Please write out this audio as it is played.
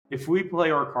if we play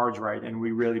our cards right and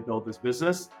we really build this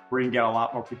business, we're gonna get a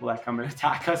lot more people that come and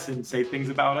attack us and say things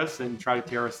about us and try to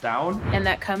tear us down. And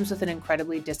that comes with an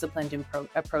incredibly disciplined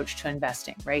approach to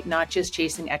investing, right? Not just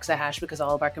chasing exahash because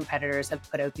all of our competitors have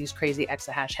put out these crazy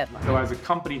exahash headlines. So as a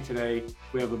company today,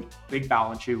 we have a big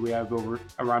balance sheet. We have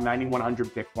around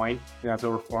 9,100 Bitcoin. That's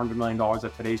over $400 million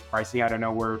at today's pricing. I don't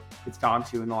know where it's gone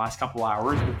to in the last couple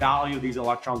hours. The value of these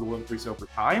electrons will increase over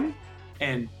time.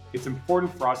 And it's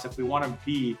important for us, if we want to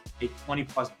be a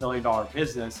 $20+ billion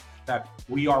business, that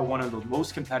we are one of the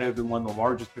most competitive and one of the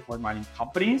largest Bitcoin mining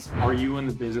companies. Are you in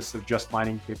the business of just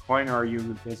mining Bitcoin, or are you in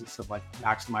the business of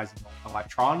maximizing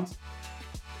electrons?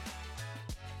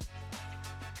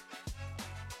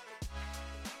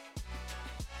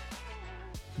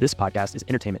 This podcast is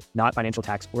entertainment, not financial,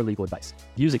 tax, or legal advice.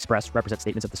 Views expressed represent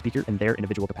statements of the speaker in their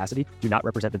individual capacity, do not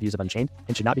represent the views of Unchained,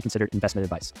 and should not be considered investment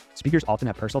advice. Speakers often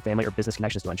have personal, family, or business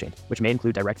connections to Unchained, which may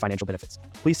include direct financial benefits.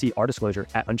 Please see our disclosure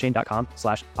at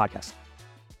unchained.com/podcast.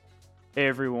 Hey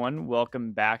everyone,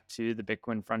 welcome back to the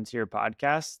Bitcoin Frontier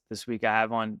podcast. This week I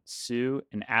have on Sue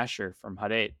and Asher from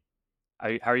Hut 8.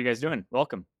 How are you guys doing?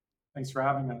 Welcome. Thanks for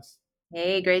having us.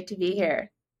 Hey, great to be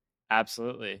here.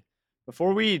 Absolutely.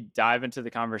 Before we dive into the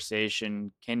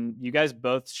conversation, can you guys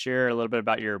both share a little bit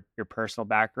about your personal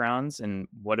backgrounds and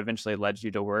what eventually led you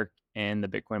to work in the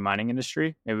Bitcoin mining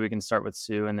industry? Maybe we can start with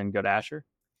Sue and then go to Asher.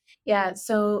 Yeah,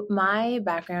 so my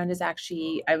background is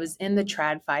actually, I was in the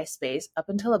TradFi space up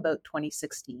until about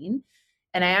 2016.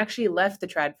 And I actually left the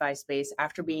TradFi space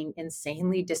after being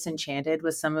insanely disenchanted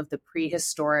with some of the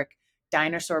prehistoric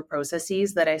dinosaur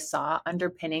processes that I saw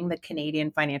underpinning the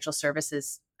Canadian financial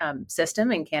services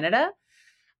system in Canada.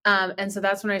 And so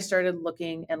that's when I started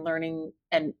looking and learning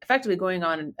and effectively going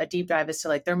on a deep dive as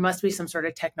to there must be some sort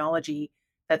of technology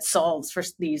that solves for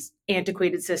these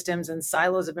antiquated systems and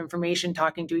silos of information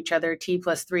talking to each other,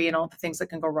 T+3 and all the things that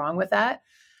can go wrong with that.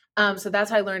 So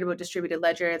that's how I learned about distributed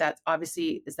ledger. That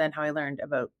obviously is then how I learned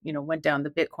about, went down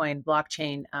the Bitcoin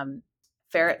blockchain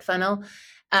ferret funnel.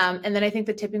 And then I think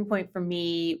the tipping point for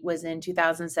me was in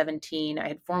 2017. I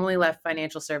had formally left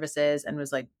financial services and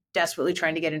was desperately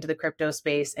trying to get into the crypto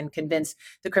space and convince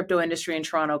the crypto industry in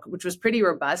Toronto, which was pretty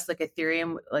robust.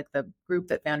 Ethereum, the group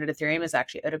that founded Ethereum is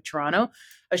actually out of Toronto. I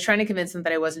was trying to convince them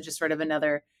that I wasn't just sort of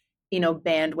another,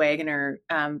 bandwagoner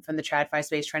from the TradFi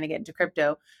space trying to get into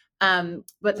crypto.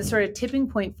 But the sort of tipping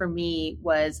point for me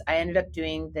was I ended up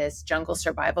doing this jungle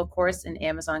survival course in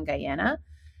Amazon, Guyana.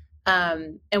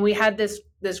 And we had this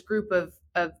group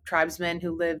of tribesmen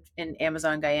who lived in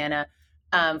Amazon, Guyana,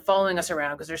 following us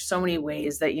around because there's so many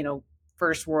ways that,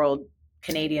 first world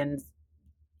Canadian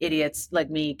idiots like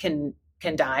me can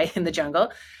die in the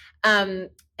jungle. And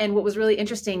what was really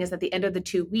interesting is at the end of the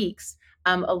 2 weeks,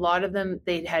 a lot of them,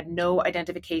 they had no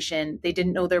identification. They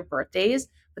didn't know their birthdays,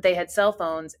 but they had cell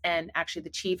phones. And actually the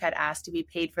chief had asked to be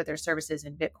paid for their services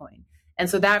in Bitcoin. And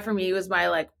so that for me was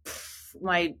my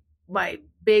my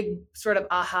big sort of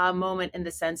aha moment in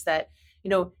the sense that,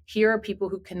 here are people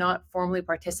who cannot formally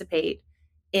participate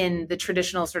in the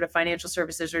traditional sort of financial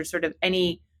services or sort of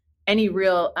any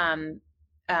real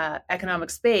economic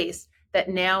space that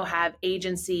now have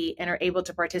agency and are able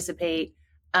to participate.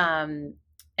 So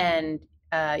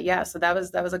that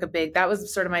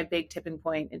was sort of my big tipping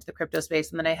point into the crypto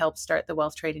space. And then I helped start the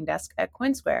wealth trading desk at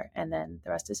CoinSquare, and then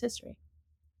the rest is history.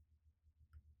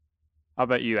 How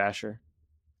about you, Asher?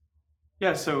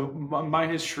 Yeah, so my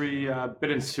history, been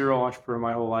in serial entrepreneur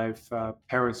my whole life.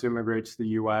 Parents immigrated to the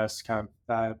U.S., kind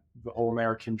of the whole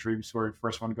American dream story.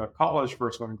 First one to go to college,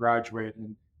 first one to graduate,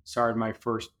 and started my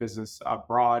first business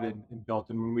abroad and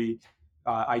built. And when we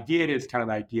ideated, it's kind of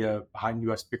the idea behind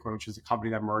US Bitcoin, which is a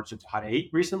company that merged into Hut 8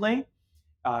 recently.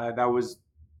 That was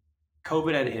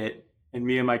COVID had hit, and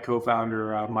me and my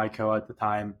co-founder, Maiko at the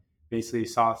time, basically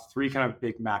saw three kind of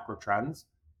big macro trends.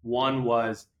 One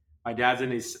was, my dad's in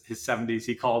his 70s.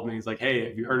 He called me. He's like, hey,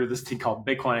 have you heard of this thing called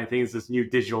Bitcoin? I think it's this new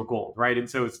digital gold, right? And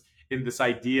so it's in this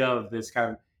idea of this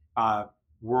kind of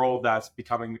world that's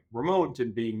becoming remote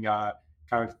and being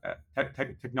kind of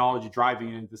technology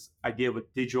driving, and this idea of a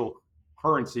digital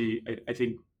currency, I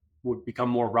think would become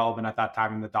more relevant at that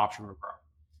time, and the adoption would grow.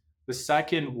 The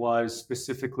second was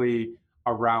specifically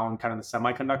around kind of the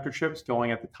semiconductor chips going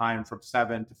at the time from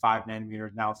 7 to 5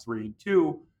 nanometers, now 3 and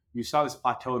 2. You saw this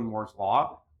plateau in Moore's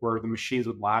law, where the machines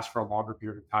would last for a longer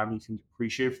period of time. You can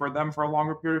depreciate for them for a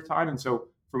longer period of time. And so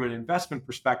from an investment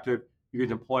perspective, you could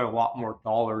deploy a lot more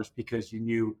dollars because you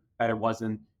knew that it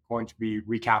wasn't going to be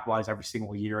recapitalized every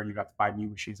single year, and you'd have to buy new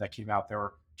machines that came out that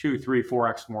were 2, 3,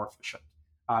 4x more efficient.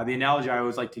 The analogy I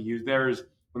always like to use there is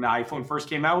when the iPhone first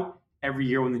came out, every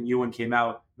year when the new one came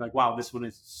out, like, wow, this one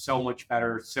is so much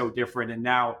better, so different. And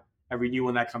now every new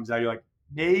one that comes out, you're like,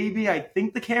 maybe I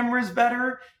think the camera is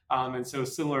better. And so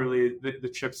similarly, the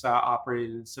chips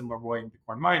operated in a similar way in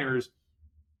Bitcoin miners.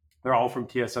 They're all from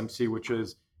TSMC, which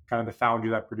is kind of the foundry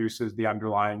that produces the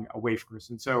underlying wafers.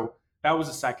 And so that was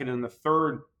the second. And the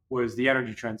third was the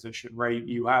energy transition, right?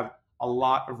 You have a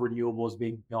lot of renewables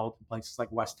being built in places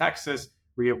like West Texas,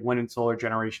 where you have wind and solar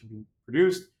generation being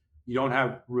produced. You don't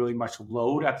have really much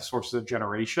load at the sources of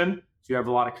generation. So you have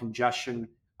a lot of congestion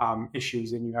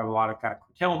issues, and you have a lot of kind of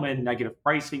curtailment, negative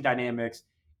pricing dynamics.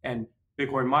 And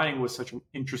Bitcoin mining was such an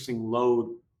interesting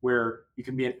load where you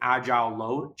can be an agile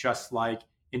load, just like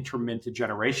intermittent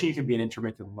generation. You can be an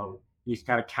intermittent load. You can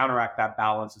kind of counteract that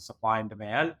balance of supply and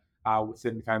demand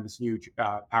within kind of this new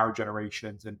power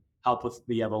generations and help with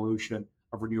the evolution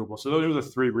of renewables. So those are the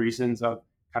three reasons of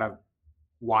kind of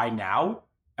why now.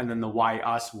 And then the why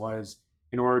us was,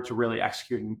 in order to really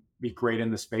execute and be great in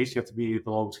the space, you have to be the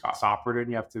lowest cost operator and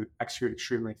you have to execute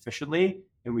extremely efficiently.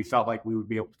 And we felt like we would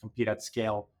be able to compete at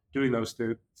scale doing those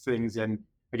two things. And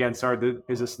again, started the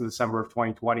business in December of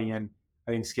 2020 and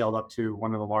I think scaled up to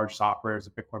one of the largest operators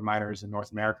of Bitcoin miners in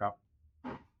North America.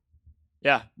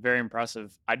 Yeah, very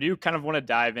impressive. I do kind of want to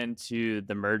dive into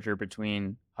the merger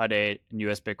between Hut 8 and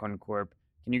US Bitcoin Corp.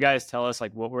 Can you guys tell us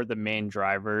like what were the main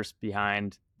drivers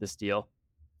behind this deal?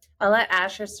 I'll let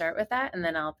Asher start with that, and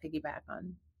then I'll piggyback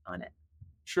on it.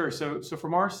 Sure. So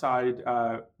from our side,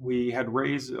 we had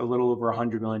raised a little over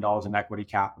 $100 million in equity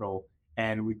capital,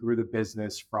 and we grew the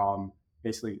business from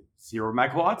basically 0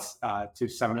 megawatts to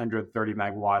 730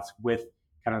 megawatts with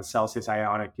kind of the Celsius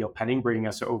Ionic deal pending, bringing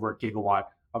us to over a gigawatt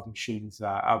of machines,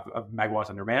 of megawatts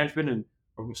under management and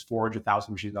almost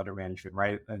 400,000 machines under management,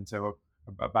 right? And so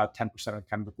about 10% of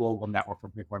kind of the global network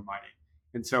of Bitcoin mining.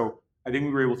 And so I think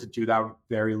we were able to do that with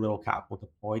very little capital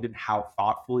deployed and how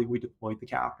thoughtfully we deployed the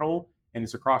capital. And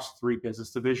it's across three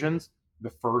business divisions. The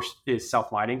first is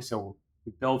self-mining. So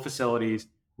we build facilities,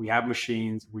 we have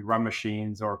machines, we run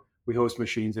machines, or we host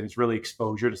machines, and it's really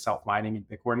exposure to self-mining and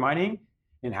Bitcoin mining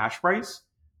and hash price.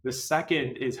 The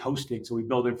second is hosting. So we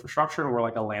build infrastructure and we're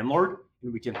like a landlord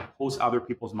and we can host other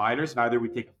people's miners. And either we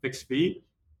take a fixed fee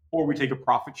or we take a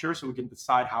profit share so we can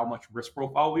decide how much risk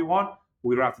profile we want.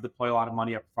 We don't have to deploy a lot of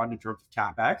money up front in terms of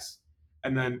CapEx.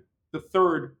 And then the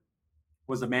third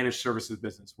was a managed services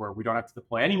business where we don't have to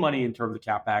deploy any money in terms of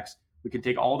CapEx. We can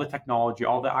take all the technology,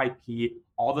 all the IP,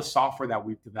 all the software that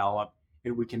we've developed,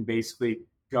 and we can basically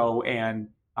go and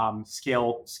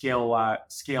scale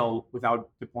without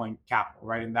deploying capital,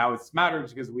 right? And that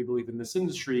matters because we believe in this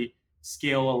industry,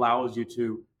 scale allows you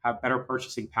to have better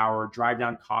purchasing power, drive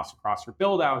down costs across your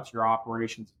build outs, your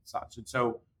operations, and such. And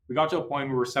so we got to a point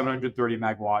where we were 730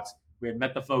 megawatts. We had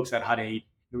met the folks at Hut 8,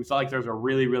 and we felt like there was a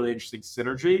really, really interesting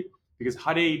synergy because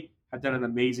Hut 8 had done an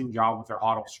amazing job with their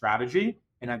HODL strategy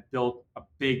and had built a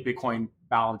big Bitcoin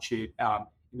balance sheet. And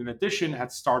in addition,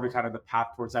 had started kind of the path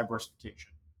towards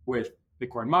diversification with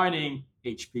Bitcoin mining,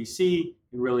 HPC,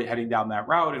 and really heading down that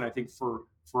route. And I think for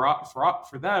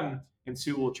them, and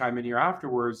Sue will chime in here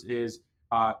afterwards, is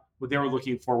what they were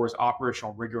looking for was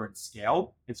operational rigor and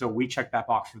scale. And so we checked that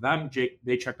box for them.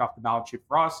 They checked off the balance sheet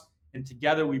for us. And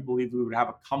together we believed we would have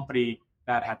a company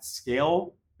that had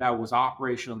scale, that was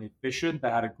operationally efficient,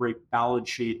 that had a great balance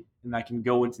sheet, and that can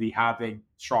go into the halving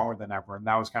stronger than ever. And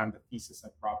that was kind of the thesis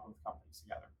that brought both companies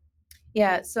together.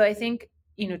 Yeah, so I think,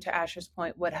 to Asher's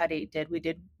point, what Hut 8 did, we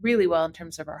did really well in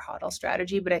terms of our HODL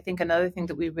strategy. But I think another thing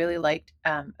that we really liked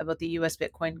about the US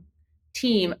Bitcoin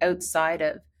team outside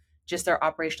of just their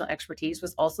operational expertise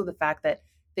was also the fact that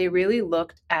they really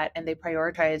looked at and they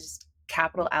prioritized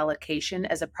capital allocation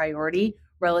as a priority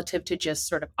relative to just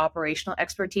sort of operational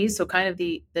expertise. So kind of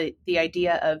the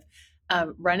idea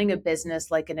of running a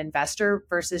business like an investor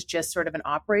versus just sort of an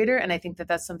operator. And I think that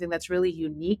that's something that's really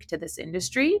unique to this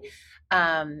industry.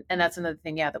 And that's another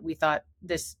thing, that we thought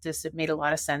this made a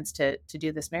lot of sense to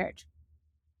do this marriage.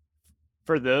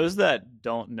 For those that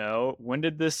don't know, when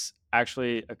did this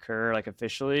actually occur, like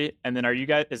officially? And then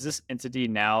is this entity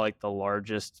now like the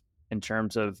largest in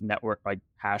terms of network, like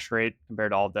hash rate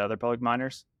compared to all the other public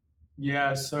miners?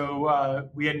 Yeah, so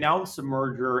we announced the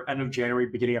merger end of January,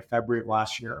 beginning of February of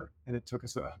last year, and it took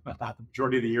us about the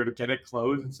majority of the year to get it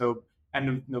closed. And so end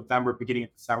of November, beginning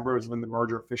of December is when the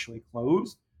merger officially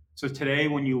closed. So today,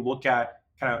 when you look at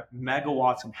kind of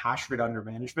megawatts and hash rate under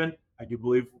management, I do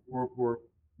believe we're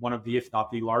one of the, if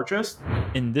not the largest.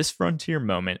 In this frontier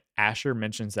moment, Asher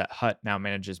mentions that Hut now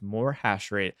manages more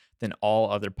hash rate than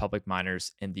all other public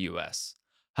miners in the US.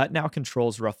 Hut now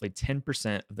controls roughly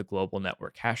 10% of the global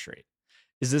network hash rate.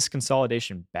 Is this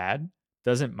consolidation bad?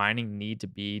 Doesn't mining need to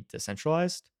be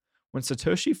decentralized? When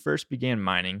Satoshi first began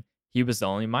mining, he was the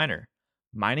only miner.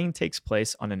 Mining takes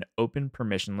place on an open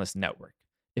permissionless network.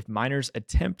 If miners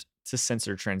attempt to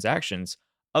censor transactions,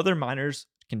 other miners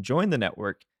can join the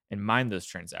network and mine those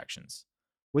transactions.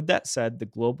 With that said, the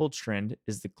global trend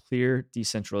is the clear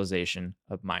decentralization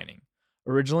of mining.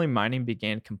 Originally, mining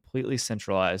began completely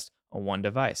centralized on one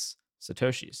device,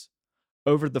 Satoshi's.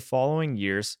 Over the following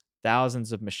years,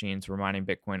 thousands of machines were mining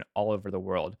Bitcoin all over the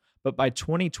world. But by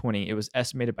 2020, it was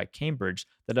estimated by Cambridge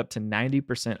that up to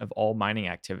 90% of all mining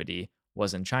activity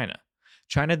was in China.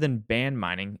 China then banned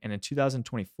mining, and in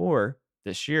 2024,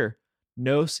 this year,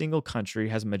 no single country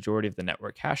has a majority of the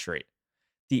network hash rate.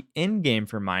 The end game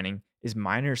for mining is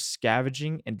miners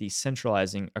scavenging and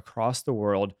decentralizing across the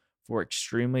world for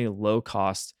extremely low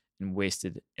cost and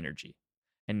wasted energy.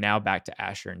 And now back to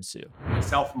Asher and Sue.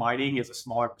 Self mining is a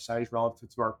smaller percentage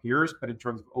relative to our peers, but in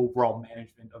terms of overall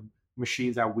management of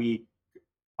machines that we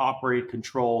operate,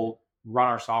 control, run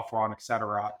our software on, et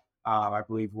cetera, I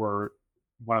believe we're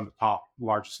one of the top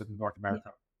largest in North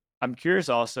America. I'm curious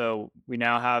also, we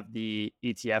now have the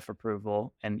ETF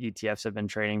approval, and ETFs have been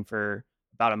trading for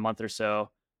about a month or so.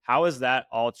 How has that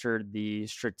altered the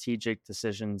strategic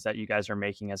decisions that you guys are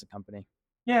making as a company?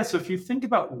 Yeah, so if you think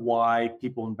about why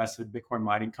people invested in Bitcoin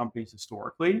mining companies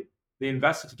historically, they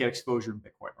invested to get exposure to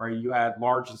Bitcoin, right? You had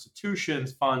large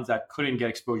institutions, funds that couldn't get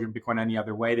exposure to Bitcoin any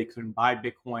other way. They couldn't buy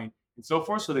Bitcoin and so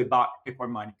forth. So they bought Bitcoin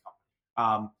mining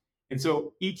companies. And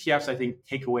so ETFs, I think,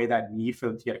 take away that need for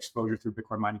them to get exposure through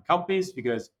Bitcoin mining companies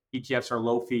because ETFs are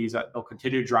low fees that they'll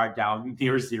continue to drive down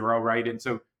near zero, right? And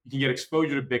so you can get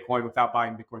exposure to Bitcoin without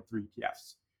buying Bitcoin through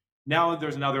ETFs. Now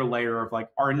there's another layer of like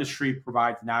our industry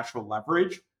provides natural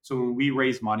leverage. So when we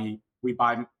raise money, we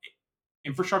buy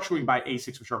infrastructure, we buy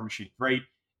ASICs, which are machines, right?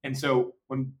 And so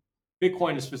when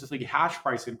Bitcoin and specifically hash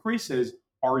price increases,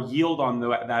 our yield on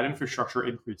that infrastructure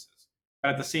increases.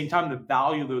 But at the same time, the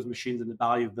value of those machines and the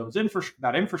value of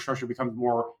that infrastructure becomes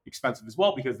more expensive as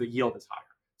well because the yield is higher.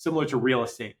 Similar to real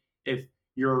estate, if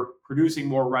you're producing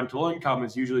more rental income,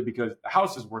 it's usually because the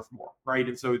house is worth more, right?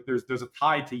 And so there's a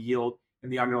tie to yield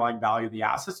and the underlying value of the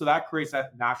asset. So that creates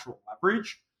that natural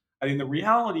leverage. I think the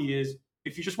reality is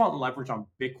if you just want leverage on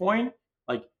Bitcoin,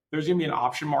 like there's going to be an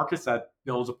option market that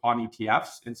builds upon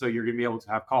ETFs. And so you're going to be able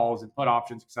to have calls and put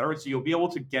options, et cetera. So you'll be able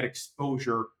to get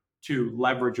exposure to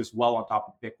leverage as well on top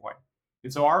of Bitcoin.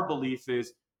 And so our belief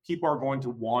is people are going to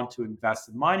want to invest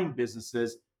in mining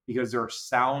businesses because they're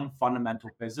sound fundamental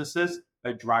businesses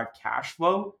that drive cash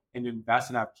flow and invest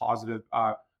and have positive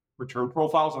return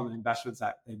profiles on the investments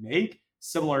that they make,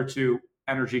 similar to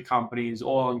energy companies,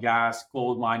 oil and gas,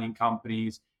 gold mining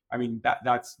companies. I mean,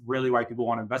 that's really why people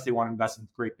want to invest. They want to invest in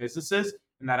great businesses.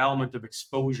 And that element of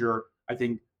exposure, I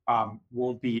think,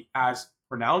 won't be as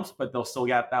pronounced, but they'll still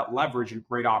get that leverage in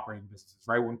great operating businesses,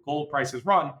 right? When gold prices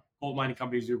run, gold mining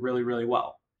companies do really, really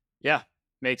well. Yeah,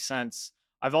 makes sense.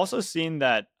 I've also seen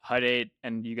that Hut 8,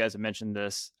 and you guys have mentioned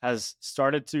this, has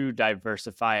started to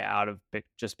diversify out of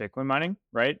just Bitcoin mining,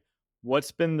 right?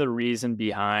 What's been the reason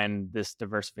behind this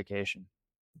diversification?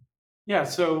 Yeah.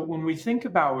 So when we think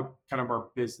about kind of our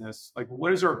business, like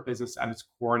what is our business at its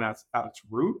core and at its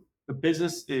root? The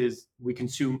business is we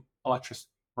consume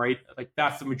electricity, right? Like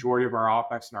that's the majority of our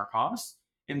OPEX and our costs.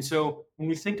 And so when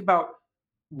we think about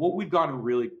what we've gotten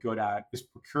really good at is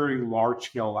procuring large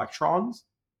scale electrons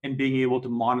and being able to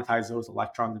monetize those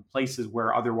electrons in places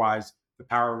where otherwise the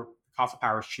cost of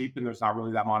power is cheap and there's not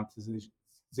really that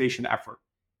monetization effort.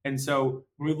 And so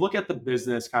when we look at the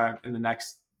business kind of in the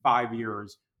next 5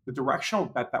 years, the directional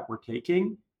bet that we're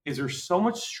taking is there's so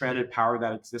much stranded power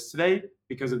that exists today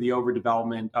because of the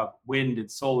overdevelopment of wind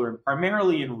and solar, and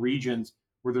primarily in regions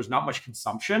where there's not much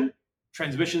consumption.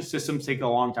 Transmission systems take a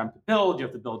long time to build. You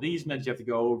have to build easements. You have to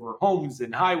go over homes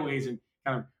and highways and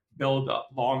kind of build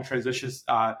long transition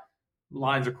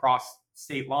lines across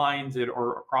state lines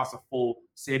or across a full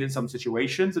state in some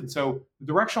situations. And so the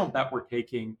directional bet we're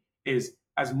taking is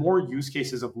as more use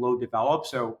cases of load develop.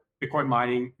 So Bitcoin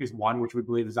mining is one, which we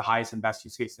believe is the highest and best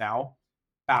use case now.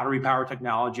 Battery power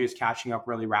technology is catching up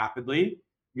really rapidly.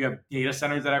 You have data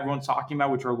centers that everyone's talking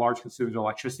about, which are large consumers of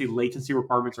electricity. Latency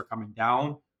requirements are coming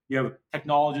down. You have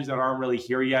technologies that aren't really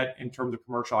here yet in terms of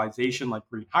commercialization, like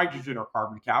green hydrogen or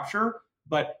carbon capture.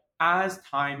 But as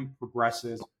time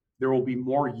progresses, there will be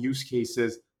more use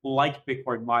cases like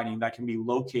Bitcoin mining that can be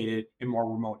located in more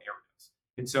remote areas.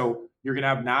 And so you're going to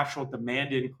have natural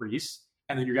demand increase,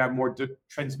 and then you're going to have more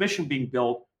transmission being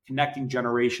built, connecting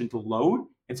generation to load.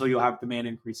 And so you'll have demand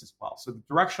increase as well. So the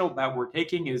directional that we're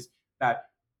taking is that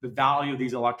the value of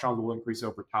these electrons will increase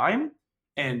over time.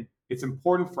 And it's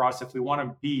important for us if we want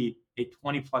to be a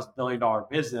 $20+ billion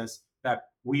business that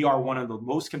we are one of the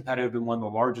most competitive and one of the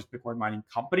largest Bitcoin mining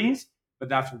companies, but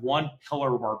that's one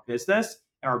pillar of our business.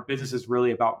 And our business is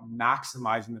really about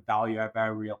maximizing the value of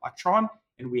every electron.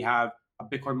 And we have a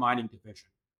Bitcoin mining division.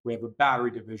 We have a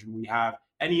battery division. We have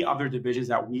any other divisions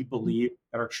that we believe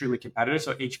that are truly competitive.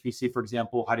 So HPC, for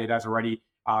example, Hudid has already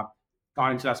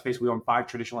gone into that space. We own 5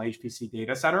 traditional HPC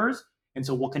data centers. And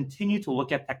so we'll continue to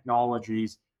look at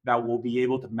technologies that will be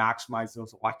able to maximize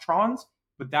those electrons.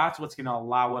 But that's what's going to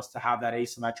allow us to have that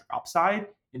asymmetric upside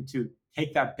and to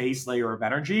take that base layer of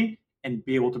energy and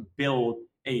be able to build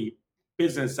a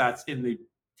business that's in the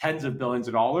tens of billions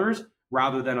of dollars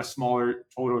rather than a smaller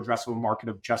total addressable market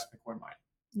of just Bitcoin mining.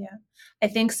 Yeah, I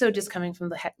think so. Just coming from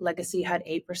the legacy HUD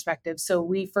 8 perspective. So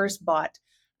we first bought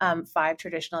 5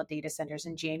 traditional data centers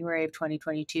in January of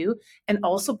 2022. And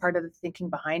also part of the thinking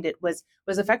behind it was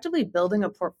effectively building a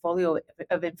portfolio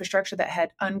of infrastructure that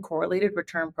had uncorrelated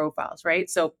return profiles, right?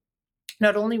 So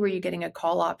not only were you getting a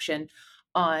call option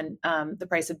on the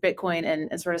price of Bitcoin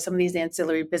and sort of some of these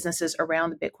ancillary businesses around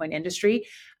the Bitcoin industry,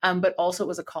 but also it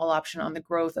was a call option on the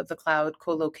growth of the cloud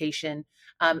co-location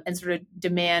and sort of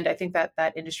demand. I think that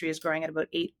that industry is growing at about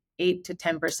 8 to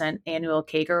 10% annual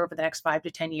CAGR over the next 5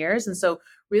 to 10 years. And so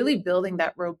really building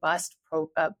that robust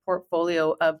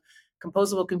portfolio of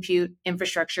composable compute,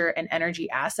 infrastructure, and energy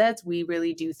assets, we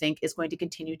really do think is going to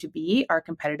continue to be our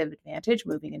competitive advantage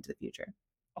moving into the future.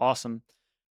 Awesome.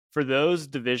 For those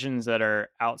divisions that are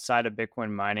outside of Bitcoin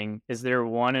mining, is there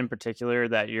one in particular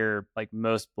that you're like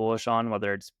most bullish on,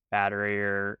 whether it's battery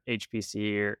or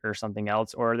HPC or something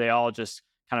else, or are they all just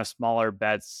kind of smaller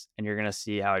bets and you're going to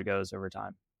see how it goes over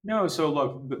time? No, so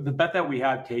look, the bet that we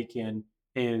have taken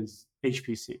is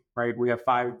HPC, right? We have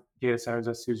 5 data centers,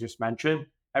 as Sue just mentioned.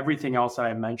 Everything else that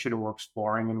I mentioned, we're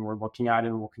exploring and we're looking at,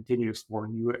 and we'll continue to explore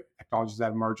new technologies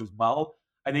that emerge as well.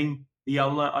 I think the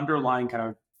underlying kind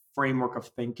of framework of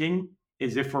thinking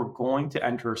is if we're going to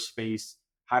enter a space,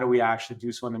 how do we actually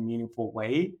do so in a meaningful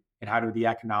way? And how do the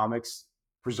economics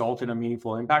result in a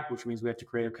meaningful impact, which means we have to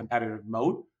create a competitive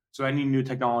moat. So any new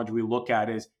technology we look at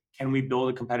is, can we build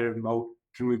a competitive moat?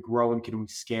 Can we grow and can we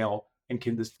scale? And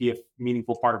can this be a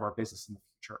meaningful part of our business in the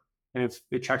future? And if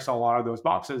it checks a lot of those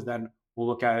boxes, then we'll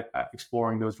look at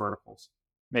exploring those verticals.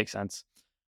 Makes sense.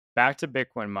 Back to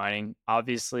Bitcoin mining.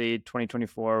 Obviously,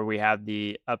 2024, we have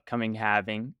the upcoming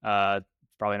halving,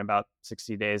 probably in about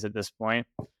 60 days at this point.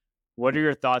 What are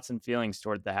your thoughts and feelings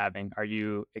toward the halving? Are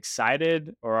you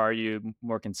excited or are you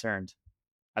more concerned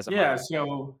as a Yeah, miner?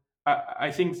 so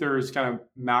I think there's kind of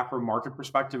macro market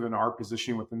perspective in our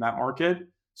position within that market.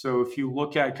 So if you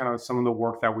look at kind of some of the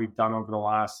work that we've done over the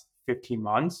last 15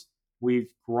 months,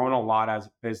 we've grown a lot as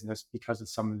a business because of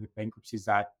some of the bankruptcies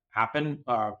that happened.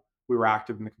 We were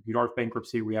active in the Compute Art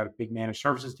bankruptcy. We had a big managed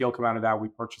services deal come out of that. We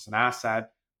purchased an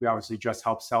asset. We obviously just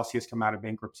helped Celsius come out of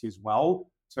bankruptcy as well.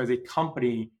 So as a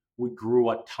company, we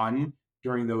grew a ton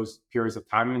during those periods of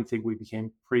time, and I think we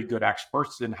became pretty good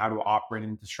experts in how to operate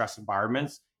in distressed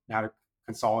environments and how to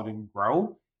consolidate and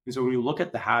grow. And so when you look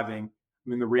at the halving, I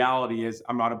mean, the reality is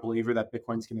I'm not a believer that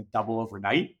Bitcoin's going to double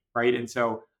overnight, right? And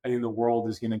so I think the world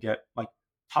is going to get like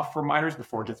tough for miners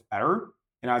before it gets better.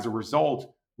 And as a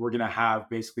result, we're going to have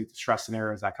basically distress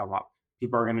scenarios that come up.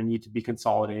 People are going to need to be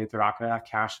consolidated. They're not going to have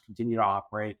cash to continue to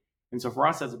operate. And so for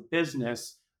us as a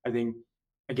business, I think,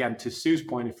 again, to Sue's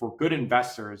point, if we're good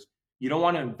investors, you don't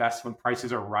want to invest when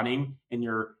prices are running and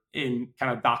you're in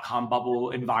kind of dot-com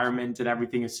bubble environment and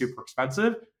everything is super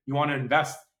expensive. You want to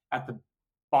invest at the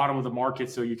bottom of the market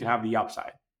so you can have the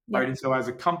upside, right? And so as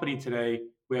a company today,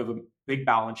 we have a big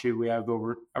balance sheet. We have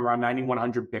over around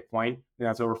 9,100 Bitcoin. And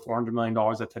that's over $400 million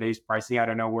at today's pricing. I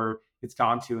don't know where it's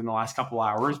gone to in the last couple of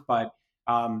hours, but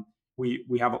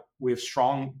we have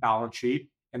strong balance sheet,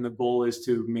 and the goal is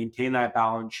to maintain that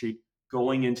balance sheet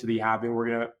going into the halving. We're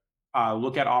going to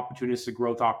look at opportunistic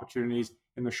growth opportunities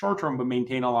in the short term, but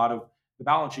maintain a lot of the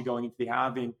balance sheet going into the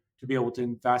halving to be able to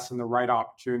invest in the right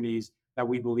opportunities that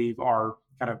we believe are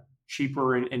kind of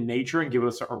cheaper in nature and give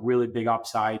us a really big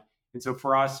upside. And so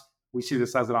for us, we see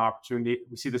this as an opportunity.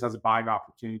 We see this as a buying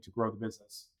opportunity to grow the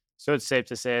business. So it's safe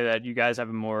to say that you guys have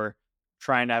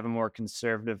trying to have a more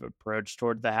conservative approach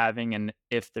toward the halving. And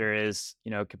if there is,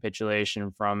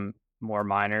 capitulation from more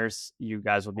miners, you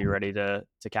guys will be ready to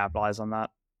capitalize on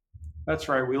that. That's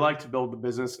right. We like to build the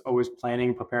business always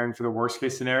planning, preparing for the worst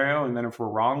case scenario. And then if we're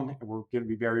wrong, we're going to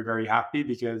be very, very happy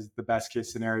because the best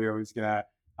case scenario is going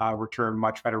to return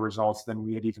much better results than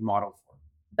we had even modeled for.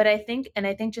 But I think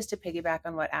just to piggyback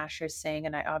on what Asher is saying,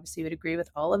 and I obviously would agree with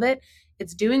all of it,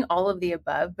 it's doing all of the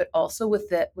above, but also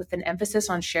with an emphasis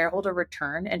on shareholder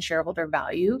return and shareholder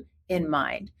value in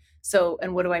mind. So,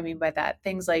 and what do I mean by that?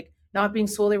 Things like not being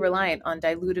solely reliant on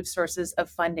dilutive sources of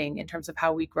funding in terms of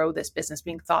how we grow this business,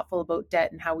 being thoughtful about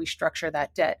debt and how we structure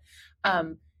that debt.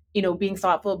 Being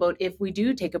thoughtful about if we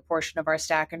do take a portion of our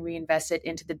stack and reinvest it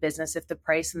into the business, if the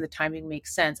price and the timing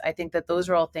makes sense. I think that those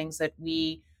are all things that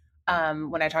we,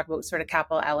 when I talk about sort of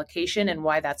capital allocation and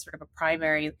why that's sort of a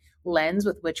primary lens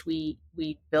with which we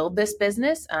build this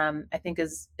business, I think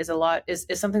is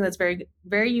something that's very,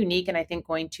 very unique, and I think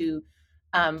going to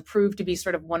prove to be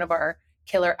sort of one of our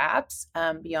killer apps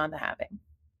beyond the halving.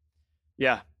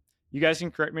 Yeah. You guys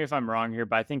can correct me if I'm wrong here,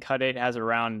 but I think Hut 8 has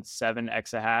around 7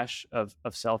 exahash of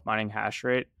self-mining hash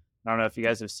rate. I don't know if you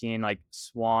guys have seen like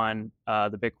Swan,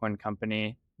 the Bitcoin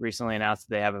company, recently announced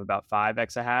that they have about 5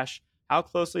 exahash. How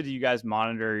closely do you guys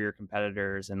monitor your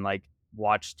competitors and like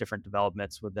watch different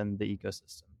developments within the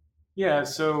ecosystem? Yeah,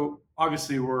 so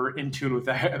obviously we're in tune with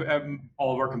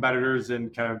all of our competitors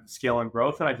and kind of scale and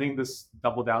growth. And I think this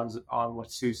double downs on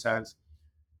what Sue says.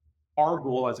 Our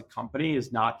goal as a company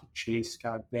is not to chase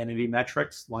kind of vanity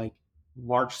metrics like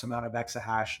largest amount of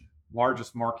exahash,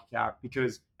 largest market cap,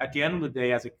 because at the end of the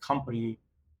day, as a company,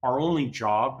 our only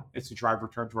job is to drive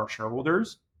return to our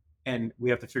shareholders. And we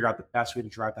have to figure out the best way to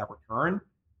drive that return.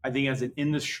 I think as an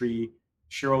industry,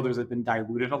 shareholders have been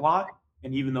diluted a lot.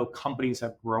 And even though companies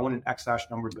have grown and exahash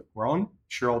numbers have grown,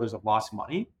 shareholders have lost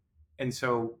money. And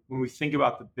so when we think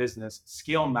about the business,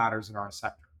 scale matters in our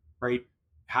sector, right?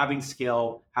 Having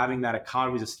scale, having that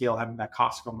economies of scale, having that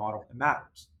Costco model, it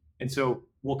matters. And so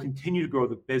we'll continue to grow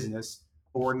the business,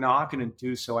 but we're not going to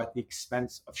do so at the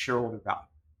expense of shareholder value.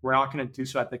 We're not going to do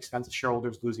so at the expense of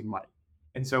shareholders losing money.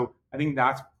 And so I think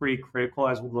that's pretty critical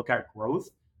as we look at growth.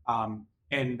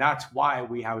 And that's why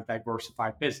we have a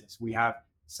diversified business. We have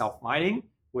self-mining,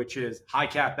 which is high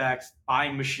CapEx,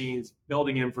 buying machines,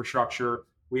 building infrastructure.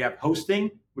 We have hosting,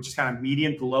 which is kind of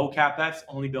medium to low CapEx,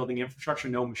 only building infrastructure,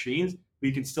 no machines. But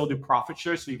you can still do profit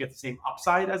share, so you get the same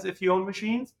upside as if you own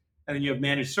machines. And then you have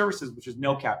managed services, which is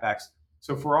no CapEx.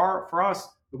 So for us,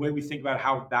 the way we think about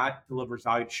how that delivers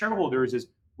value to shareholders is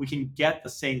we can get the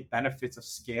same benefits of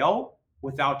scale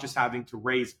without just having to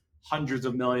raise hundreds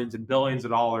of millions and billions of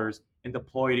dollars and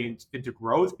deploy it into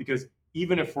growth. Because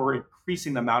even if we're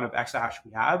increasing the amount of exahash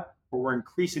we have, or we're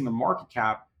increasing the market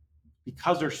cap,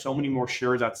 because there's so many more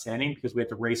shares outstanding, because we have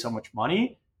to raise so much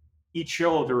money, each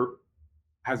shareholder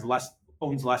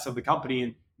owns less of the company,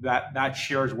 and that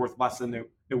share is worth less than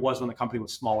it was when the company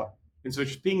was smaller. And so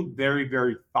just being very,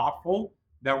 very thoughtful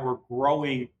that we're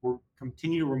growing, we're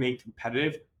continue to remain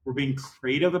competitive. We're being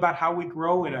creative about how we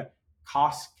grow in a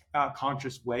cost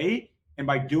conscious way. And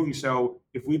by doing so,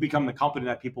 if we become the company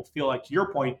that people feel like, to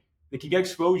your point, they can get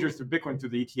exposure through Bitcoin through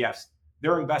the ETFs.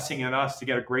 They're investing in us to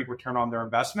get a great return on their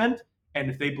investment. And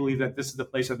if they believe that this is the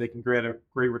place that they can get a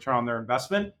great return on their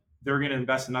investment, they're going to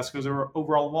invest in us, because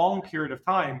over a long period of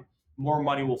time, more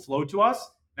money will flow to us.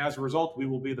 And as a result, we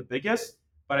will be the biggest.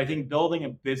 But I think building a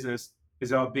business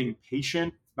is about being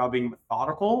patient, it's about being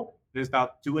methodical, it is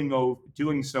about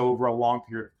doing so over a long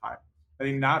period of time. I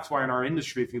think that's why in our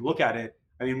industry, if you look at it,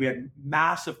 I mean, we had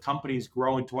massive companies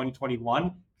grow in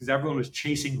 2021 because everyone was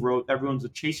chasing growth, everyone was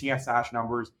chasing exahash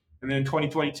numbers. And then in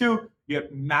 2022, you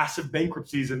have massive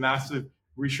bankruptcies and massive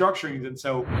restructurings. And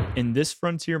so In this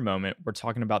frontier moment, we're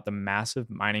talking about the massive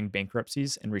mining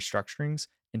bankruptcies and restructurings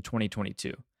in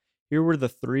 2022. Here were the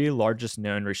 3 largest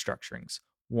known restructurings.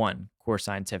 1, Core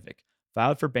Scientific,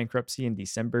 filed for bankruptcy in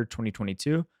December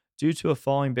 2022 due to a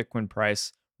falling Bitcoin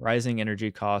price, rising energy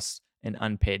costs, and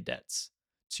unpaid debts.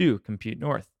 2, Compute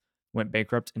North, went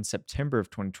bankrupt in September of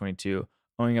 2022,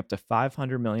 owing up to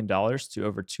 $500 million to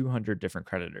over 200 different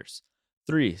creditors.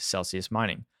 3, Celsius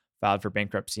Mining, filed for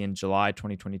bankruptcy in July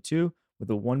 2022 with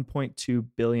a $1.2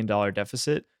 billion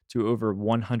deficit to over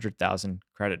 100,000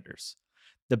 creditors.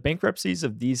 The bankruptcies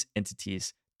of these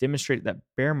entities demonstrate that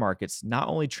bear markets not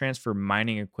only transfer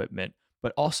mining equipment,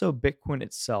 but also Bitcoin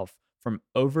itself from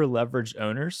over-leveraged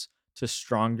owners to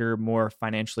stronger, more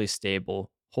financially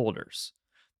stable holders.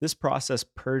 This process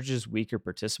purges weaker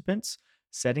participants,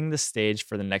 setting the stage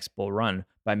for the next bull run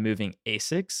by moving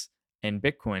ASICs and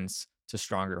Bitcoins to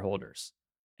stronger holders.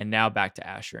 And now back to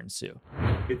Asher and Sue.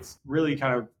 it's really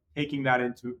kind of taking that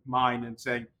into mind and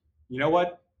saying, you know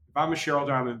what, if I'm a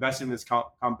shareholder, I'm investing in this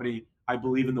company, I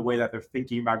believe in the way that they're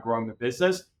thinking about growing the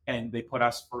business, and they put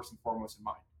us first and foremost in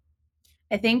mind.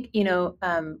 I think,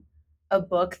 a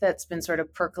book that's been sort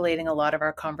of percolating a lot of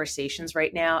our conversations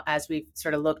right now as we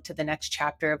sort of look to the next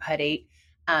chapter of Hut 8,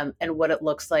 and what it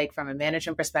looks like from a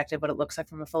management perspective, what it looks like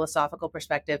from a philosophical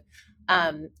perspective.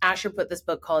 Asher put this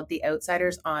book called The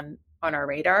Outsiders on our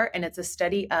radar, and it's a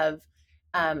study of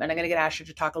And I'm going to get Asher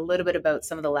to talk a little bit about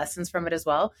some of the lessons from it as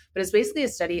well. But it's basically a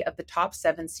study of the top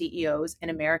 7 CEOs in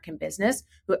American business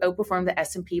who outperformed the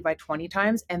S&P by 20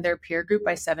 times and their peer group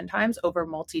by 7 times over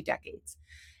multi-decades.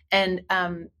 And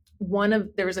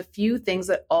there was a few things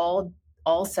that all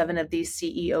 7 of these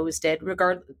CEOs did,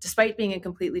 despite being in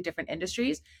completely different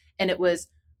industries. And it was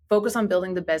focus on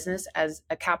building the business as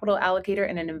a capital allocator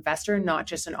and an investor, not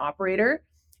just an operator.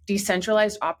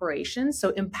 Decentralized operations, so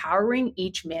empowering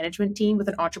each management team with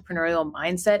an entrepreneurial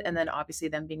mindset, and then obviously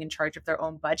them being in charge of their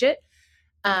own budget.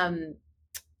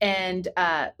 And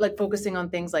like focusing on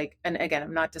things like, and again,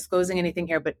 I'm not disclosing anything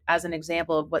here, but as an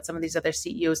example of what some of these other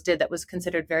CEOs did that was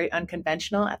considered very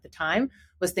unconventional at the time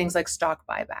was things like stock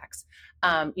buybacks.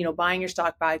 Buying your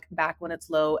stock back when it's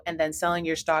low and then selling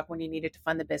your stock when you needed to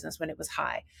fund the business when it was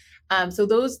high. So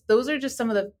those are just some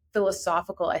of the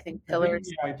philosophical, I think, pillars.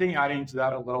 I think adding to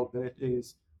that a little bit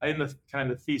is, I think the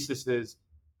kind of the thesis is,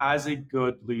 as a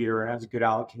good leader and as a good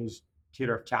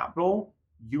allocator of capital,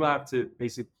 you have to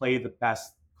basically play the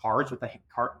best cards with the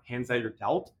hands that you're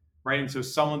dealt, right? And so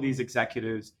some of these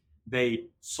executives, they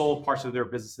sold parts of their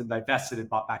business and divested and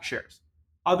bought back shares.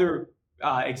 Other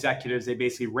executives, they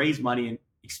basically raised money and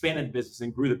expanded the business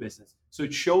and grew the business. So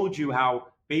it showed you how,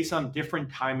 based on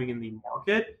different timing in the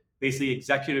market, basically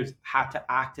executives had to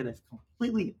act in a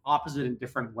completely opposite and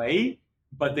different way,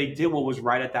 but they did what was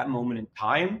right at that moment in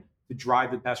time to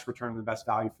drive the best return and the best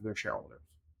value for their shareholders.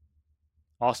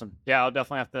 Awesome. Yeah, I'll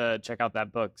definitely have to check out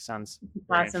that book. Sounds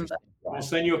very Awesome. interesting. We'll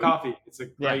send you a copy. It's a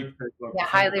great book. Yeah,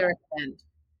 highly recommend.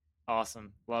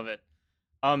 Awesome. Love it.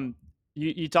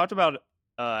 You talked about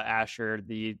Asher,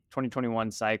 the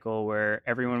 2021 cycle where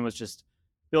everyone was just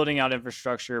building out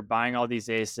infrastructure, buying all these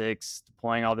ASICs,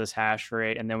 deploying all this hash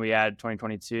rate, and then we had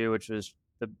 2022, which was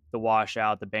the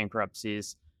washout, the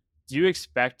bankruptcies. Do you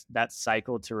expect that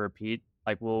cycle to repeat?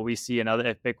 Like, will we see another,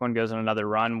 if Bitcoin goes on another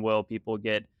run, will people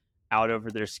get out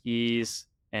over their skis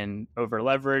and over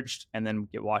leveraged and then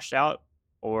get washed out?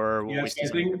 Or will we see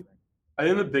something different? I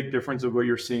think the big difference of what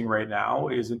you're seeing right now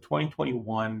is in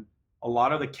 2021, a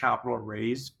lot of the capital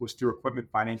raised was through equipment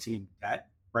financing and debt,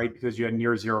 right? Because you had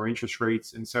near zero interest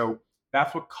rates. And so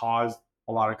that's what caused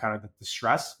a lot of kind of the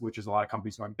distress, which is a lot of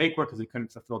companies going bankrupt because they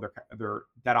couldn't fulfill their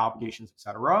debt obligations, et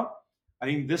cetera. I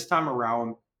think this time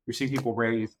around, you're seeing people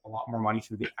raise a lot more money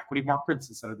through the equity markets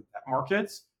instead of the debt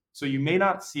markets. So you may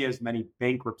not see as many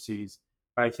bankruptcies,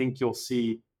 but I think you'll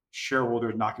see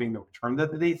shareholders not getting the return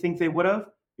that they think they would have.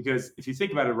 Because if you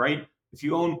think about it, right, if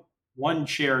you own one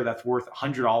share that's worth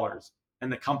 $100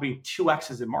 and the company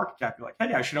 2x's in market cap, you're like,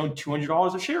 hey, I should own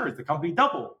 $200 a share. The company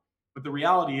doubled. But the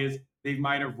reality is they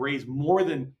might have raised more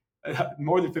than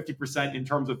 50% in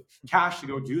terms of cash to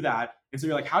go do that. And so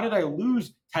you're like, how did I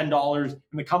lose $10 and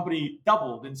the company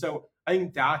doubled? And so I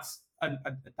think that's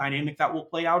a dynamic that will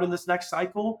play out in this next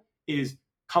cycle. Is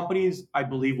companies, I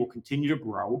believe, will continue to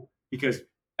grow because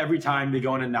every time they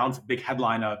go and announce a big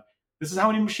headline of this is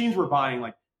how many machines we're buying,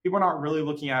 like people are not really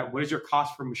looking at what is your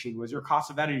cost per machine, what is your cost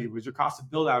of energy, what is your cost of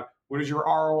build out, what is your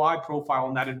ROI profile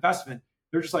on that investment.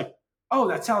 They're just like, oh,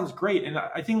 that sounds great. And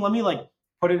I think, let me like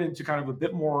put it into kind of a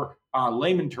bit more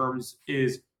layman terms,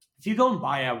 is if you go and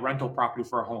buy a rental property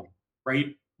for a home,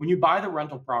 right? When you buy the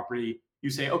rental property, you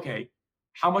say, okay,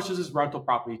 how much does this rental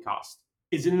property cost?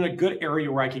 Is it in a good area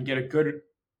where I can get a good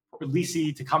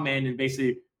leasee to come in and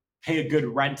basically pay a good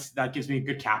rent that gives me a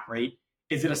good cap rate?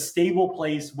 Is it a stable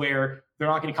place where they're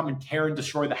not going to come and tear and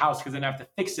destroy the house because then I have to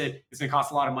fix it? It's going to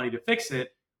cost a lot of money to fix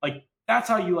it. Like that's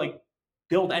how you like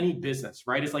build any business,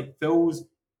 right? It's like those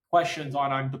questions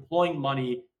on, I'm deploying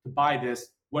money to buy this.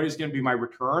 What is going to be my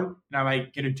return? And am I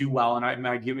going to do well? And am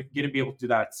I going to be able to do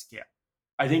that at scale?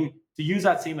 I think to use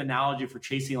that same analogy for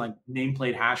chasing like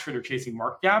nameplate hash rate or chasing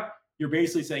market cap, you're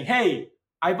basically saying, hey,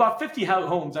 I bought 50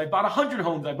 homes, I bought 100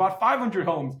 homes, I bought 500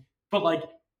 homes. But like,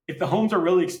 if the homes are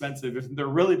really expensive, if they're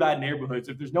really bad neighborhoods,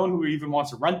 if there's no one who even wants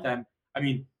to rent them, I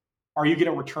mean, are you going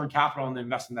to return capital on the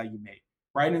investment that you made,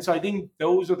 right? And so I think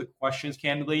those are the questions,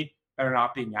 candidly, that are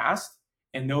not being asked.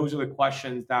 And those are the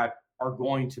questions that are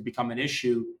going to become an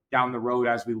issue down the road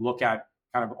as we look at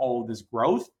kind of all of this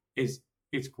growth. Is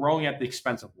it's growing at the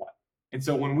expense of what? And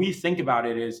so when we think about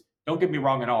it, is, don't get me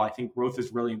wrong at all, I think growth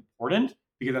is really important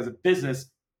because as a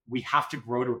business, we have to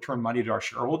grow to return money to our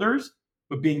shareholders,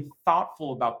 but being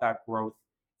thoughtful about that growth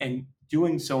and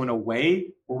doing so in a way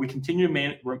where we continue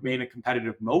to remain a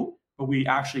competitive moat, but we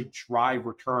actually drive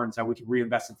returns that we can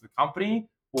reinvest into the company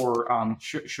or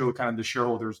show kind of the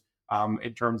shareholders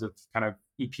in terms of kind of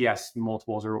EPS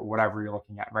multiples or whatever you're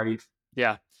looking at, right?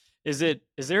 Yeah. Is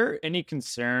there any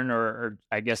concern or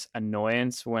I guess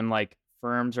annoyance when like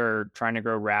firms are trying to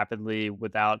grow rapidly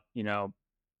without,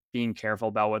 being careful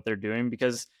about what they're doing,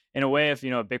 because in a way, if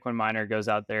a Bitcoin miner goes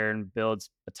out there and builds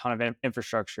a ton of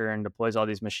infrastructure and deploys all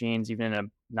these machines, even in a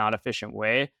not efficient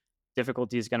way,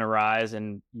 difficulty is going to rise,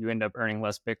 and you end up earning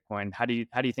less Bitcoin. How do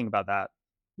you think about that?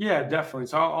 Yeah, definitely.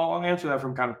 So I'll answer that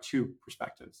from kind of two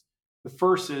perspectives. The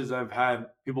first is I've had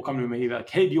people come to me like,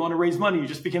 "Hey, do you want to raise money? You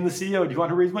just became the CEO. Do you want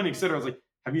to raise money, etc." I was like,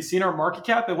 "Have you seen our market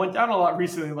cap? It went down a lot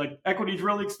recently. Like equity is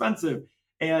really expensive."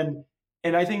 And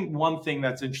and I think one thing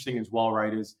that's interesting as well,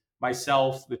 right, is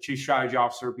myself, the chief strategy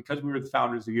officer, because we were the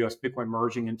founders of US Bitcoin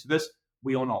merging into this,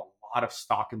 we own a lot of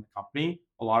stock in the company.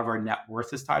 A lot of our net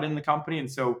worth is tied in the company,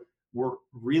 and so we're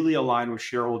really aligned with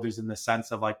shareholders in the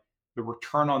sense of like the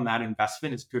return on that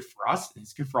investment is good for us.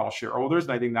 It's good for all shareholders.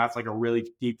 And I think that's like a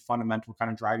really deep, fundamental kind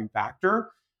of driving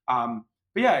factor. But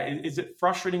yeah, is it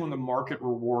frustrating when the market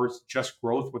rewards just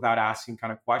growth without asking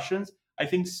kind of questions? I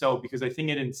think so, because I think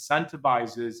it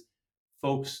incentivizes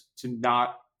folks to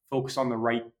not focus on the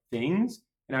right things.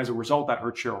 And as a result, that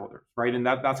hurts shareholders, right? And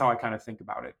that's how I kind of think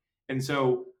about it. And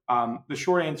so the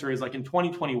short answer is like in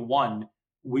 2021,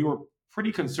 we were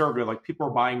pretty conservative. Like people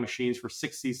were buying machines for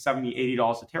 60, 70,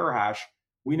 $80 a terahash.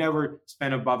 We never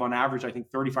spent above on average, I think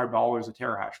 $35 a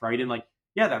terahash, right? And like,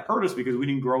 yeah, that hurt us because we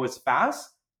didn't grow as fast,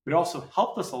 but it also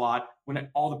helped us a lot when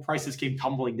all the prices came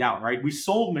tumbling down, right? We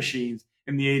sold machines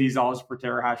in the $80 per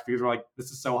terahash because we're like,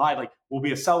 this is so high. Like we'll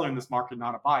be a seller in this market,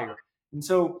 not a buyer. And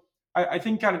so I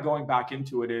think kind of going back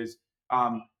into it is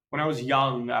when I was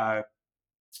young,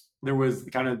 there was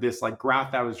kind of this like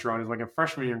graph that was drawn. It was like a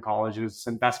freshman year in college. It was this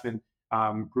investment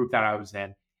group that I was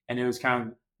in, and it was kind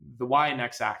of the Y and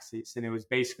X axis, and it was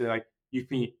basically like you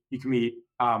can be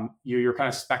your kind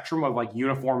of spectrum of like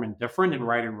uniform and different and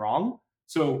right and wrong.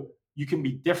 So you can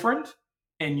be different,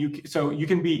 and you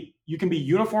can be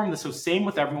uniform, so same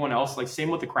with everyone else, like same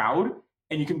with the crowd,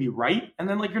 and you can be right, and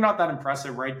then like you're not that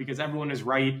impressive, right? Because everyone is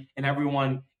right and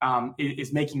everyone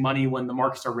is making money when the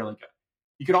markets are really good.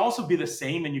 You could also be the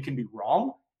same and you can be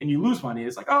wrong and you lose money.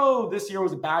 It's like, oh, this year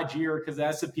was a bad year because the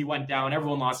S&P went down,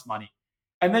 everyone lost money.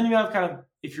 And then you have kind of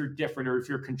if you're different or if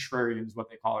you're contrarian is what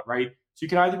they call it, right? So you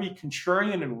can either be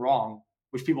contrarian and wrong,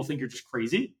 which people think you're just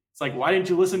crazy. It's like, why didn't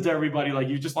you listen to everybody? Like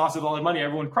you just lost all that money,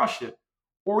 everyone crushed it.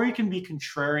 Or you can be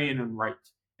contrarian and right.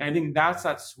 And I think that's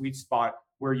that sweet spot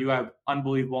where you have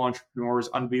unbelievable entrepreneurs,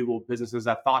 unbelievable businesses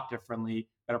that thought differently,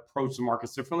 that approach the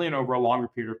markets differently, and over a longer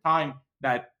period of time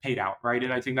that paid out, right?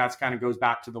 And I think that's kind of goes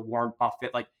back to the Warren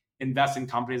Buffett, like invest in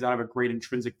companies that have a great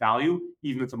intrinsic value,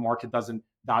 even if the market doesn't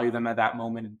value them at that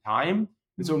moment in time.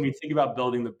 And so when we think about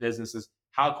building the businesses,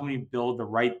 how can we build the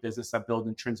right business that builds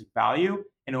intrinsic value?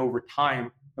 And over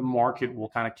time, the market will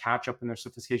kind of catch up in their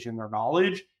sophistication and their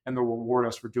knowledge, and they'll reward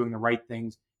us for doing the right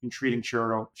things and treating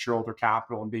shareholder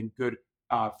capital and being good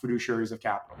fiduciaries of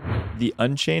capital. The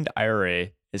Unchained IRA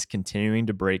is continuing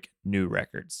to break new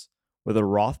records. With a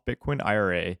Roth Bitcoin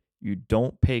IRA, you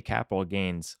don't pay capital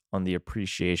gains on the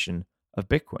appreciation of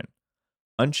Bitcoin.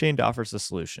 Unchained offers a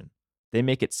solution. They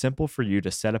make it simple for you to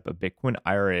set up a Bitcoin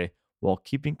IRA while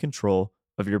keeping control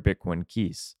of your Bitcoin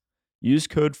keys. Use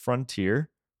code FRONTIER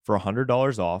for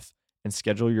 $100 off and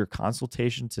schedule your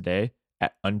consultation today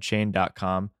at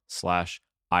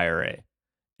unchained.com/IRA.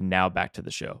 And now back to the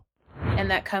show.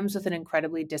 And that comes with an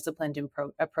incredibly disciplined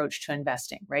approach to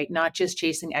investing, right? Not just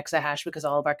chasing exahash because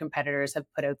all of our competitors have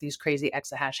put out these crazy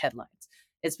exahash headlines.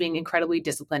 It's being incredibly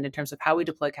disciplined in terms of how we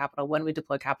deploy capital, when we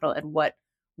deploy capital, and what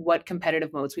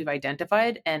competitive modes we've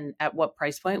identified and at what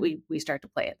price point we start to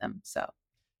play at them. So,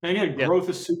 and again, growth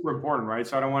is super important, right?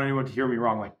 So I don't want anyone to hear me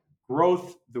wrong. Like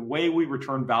growth, the way we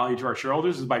return value to our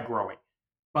shareholders is by growing.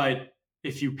 But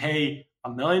if you pay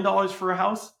 $1 million for a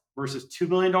house versus $2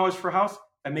 million for a house,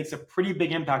 that makes a pretty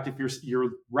big impact if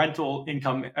your rental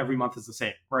income every month is the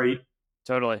same, right?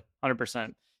 Totally,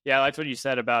 100%. Yeah, I liked what you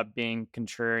said about being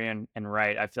contrarian and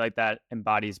right. I feel like that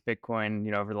embodies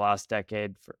Bitcoin, over the last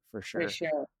decade for sure. for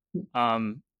sure.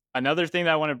 Another thing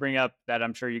that I want to bring up that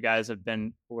I'm sure you guys have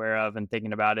been aware of and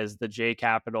thinking about is the J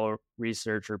Capital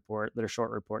research report, their short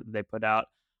report that they put out.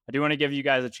 I do want to give you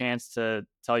guys a chance to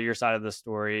tell your side of the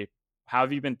story. How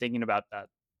have you been thinking about that?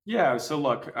 Yeah. So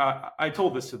look, I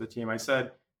told this to the team. I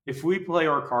said, if we play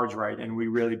our cards right and we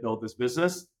really build this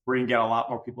business, we're going to get a lot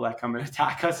more people that come and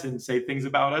attack us and say things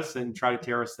about us and try to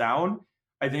tear us down.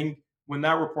 I think when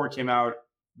that report came out,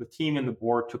 the team and the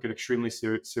board took it extremely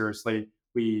seriously.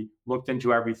 We looked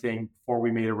into everything before we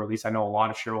made a release. I know a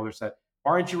lot of shareholders said,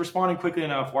 why aren't you responding quickly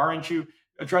enough? Why aren't you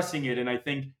addressing it? And I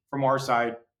think from our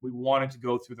side, we wanted to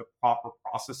go through the proper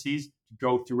processes, to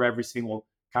go through every single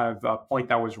kind of point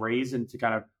that was raised and to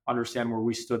kind of understand where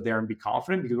we stood there and be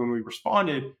confident. Because when we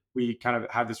responded, we kind of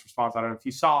had this response. I don't know if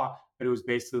you saw, but it was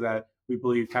basically that we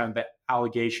believe kind of the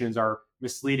allegations are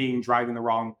misleading, driving the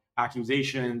wrong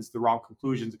accusations, the wrong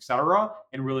conclusions, etc.,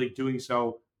 and really doing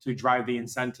so to drive the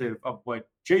incentive of what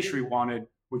J Street wanted,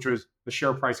 which was the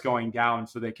share price going down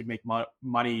so they could make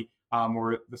money,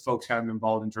 or the folks kind of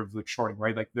involved in terms of like shorting,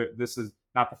 right? Like this is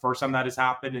not the first time that has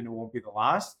happened, and it won't be the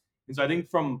last. And so I think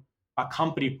from a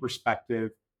company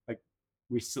perspective, like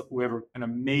we have an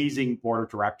amazing board of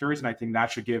directors, and I think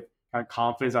that should give kind of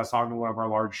confidence. I was talking to one of our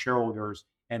large shareholders,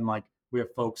 and like we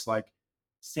have folks like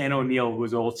Stan O'Neill, who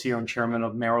was the old CEO and chairman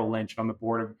of Merrill Lynch, on the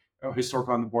board of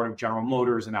historically on the board of General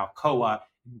Motors and Alcoa,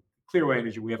 Clearway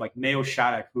Energy. We have like Mayo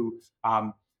Shattuck, who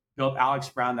built Alex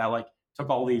Brown, that like took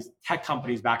all these tech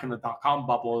companies back in the dot-com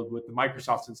bubble with the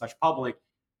Microsofts and such public,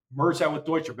 merged that with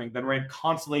Deutsche Bank, then ran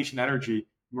Constellation Energy,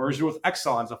 merged with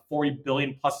Exxon, it's a $40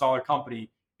 billion plus company,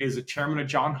 is a chairman of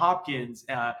John Hopkins,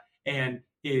 and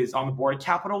is on the board of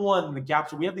Capital One and the Gap.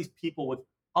 So we have these people with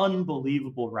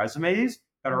unbelievable resumes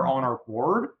that are on our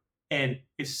board. And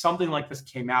if something like this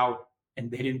came out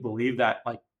and they didn't believe that,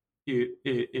 like they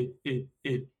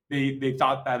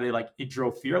thought that it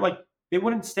drove fear, like they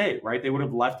wouldn't stay, right? They would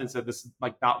have left and said, this is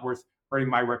like not worth hurting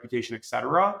my reputation,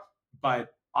 etc.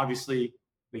 But obviously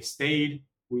they stayed.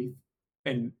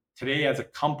 And today as a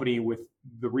company with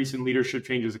the recent leadership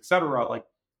changes, etc., like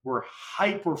we're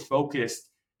hyper focused,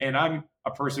 and I'm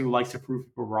a person who likes to prove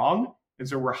people wrong. And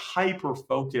so we're hyper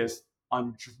focused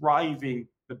on driving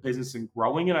the business and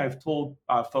growing it. I've told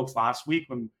folks last week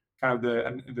when kind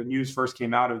of the news first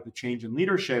came out of the change in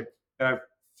leadership that I have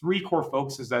three core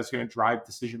focuses that's going to drive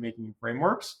decision-making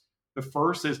frameworks. The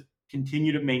first is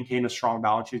continue to maintain a strong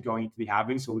balance sheet going into the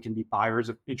halving so we can be buyers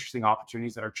of interesting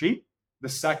opportunities that are cheap. The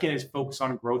second is focus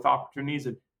on growth opportunities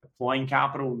and deploying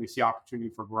capital when we see opportunity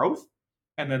for growth.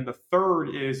 And then the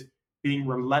third is being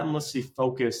relentlessly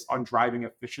focused on driving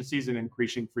efficiencies and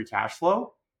increasing free cash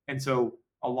flow. And so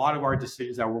a lot of our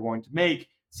decisions that we're going to make,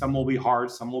 some will be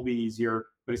hard, some will be easier,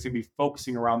 but it's going to be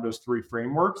focusing around those three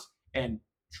frameworks and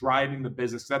driving the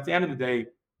business. Because at the end of the day,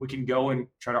 we can go and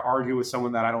try to argue with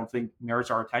someone that I don't think merits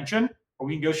our attention, or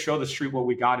we can go show the street what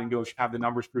we got and go have the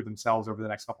numbers prove themselves over the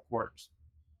next couple of quarters.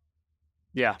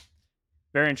 Yeah,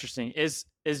 very interesting. Is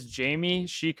Jamie,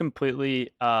 she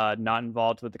completely not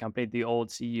involved with the company, the old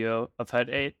CEO of Hut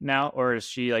 8 now, or is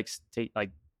she like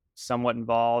somewhat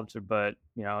involved, but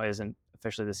isn't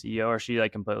officially the CEO, or is she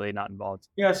like completely not involved?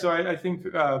 Yeah, so I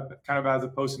think kind of as a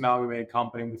post-amalgamated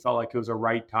company, we felt like it was a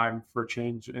right time for a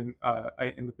change in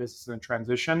the business and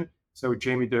transition. So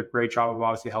Jamie did a great job of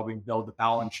obviously helping build the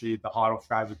balance sheet, the HODL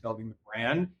strategy, building the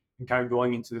brand, and kind of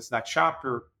going into this next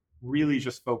chapter, really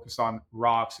just focus on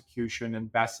raw execution,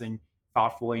 investing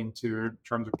thoughtfully into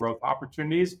terms of growth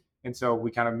opportunities. And so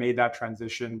we kind of made that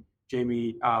transition.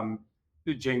 Jamie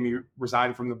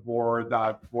resigned from the board.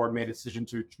 The board made a decision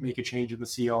to make a change in the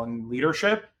CEO and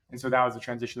leadership. And so that was the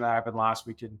transition that happened last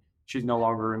week. And she's no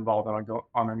longer involved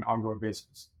on an ongoing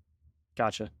basis.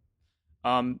 Gotcha.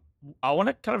 I want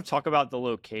to kind of talk about the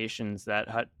locations that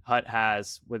Hut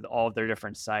has with all of their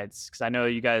different sites. Because I know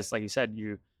you guys, like you said,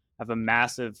 you have a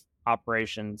massive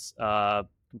operations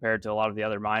compared to a lot of the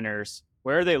other miners.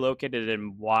 Where are they located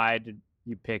and why did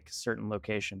you pick certain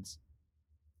locations?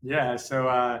 Yeah, so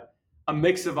a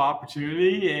mix of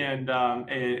opportunity and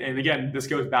again, this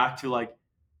goes back to like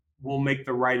we'll make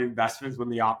the right investments when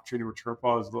the opportunity return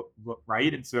flows look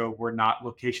right. And so we're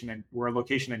location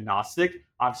agnostic.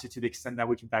 Obviously, to the extent that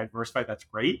we can diversify, that's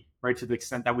great, right? To the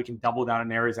extent that we can double down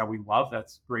in areas that we love,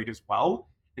 that's great as well.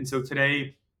 And so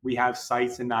today we have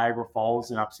sites in Niagara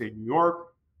Falls in upstate New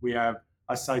York. We have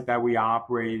a site that we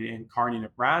operate in Kearney,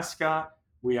 Nebraska.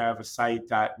 We have a site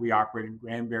that we operate in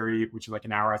Granbury, which is like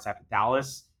an hour outside of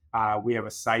Dallas. We have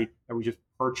a site that we just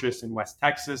purchased in West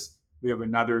Texas. We have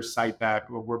another site that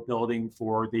we're building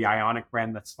for the Ionic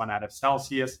brand that's spun out of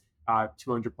Celsius,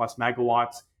 200 plus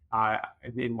megawatts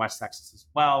in West Texas as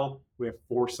well. We have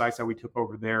 4 sites that we took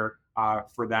over there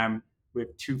for them. We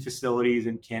have 2 facilities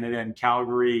in Canada and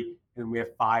Calgary, and we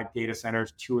have 5 data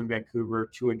centers, 2 in Vancouver,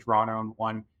 2 in Toronto, and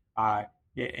 1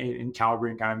 in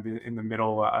Calgary, and kind of in the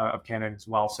middle of Canada as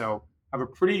well. So I have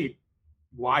a pretty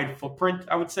wide footprint,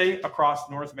 I would say, across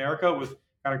North America with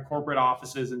kind of corporate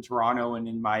offices in Toronto and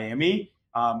in Miami.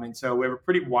 And so we have a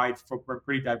pretty wide footprint,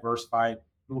 pretty diversified. And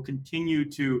we'll continue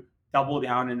to double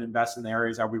down and invest in the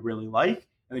areas that we really like,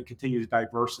 and then continue to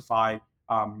diversify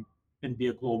and be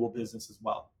a global business as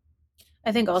well.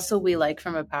 I think also we like,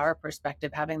 from a power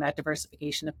perspective, having that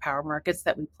diversification of power markets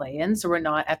that we play in. So we're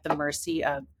not at the mercy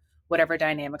of whatever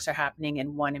dynamics are happening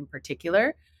in one in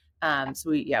particular. So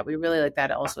we really like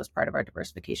that also as part of our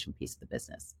diversification piece of the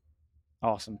business.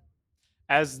 Awesome.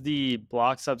 as the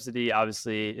block subsidy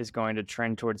obviously is going to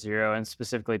trend towards zero, and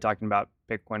specifically talking about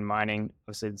Bitcoin mining,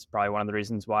 obviously it's probably one of the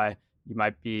reasons why you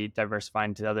might be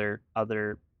diversifying to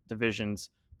other divisions.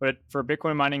 But for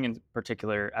Bitcoin mining in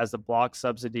particular, as the block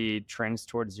subsidy trends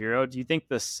towards zero, do you think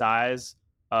the size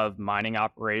of mining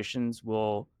operations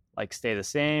will like stay the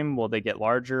same? Will they get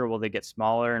larger? Will they get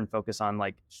smaller and focus on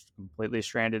like completely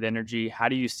stranded energy? How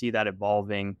do you see that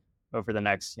evolving over the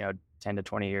next 10 to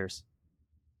 20 years?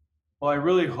 Well, I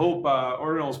really hope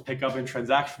ordinals pick up and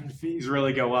transaction fees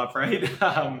really go up, right?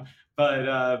 But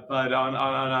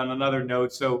on another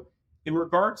note, so in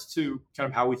regards to kind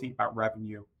of how we think about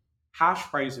revenue, hash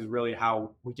price is really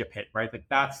how we get paid, right? Like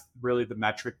that's really the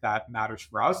metric that matters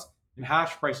for us. And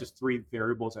hash price is three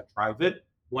variables that drive it.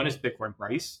 One is Bitcoin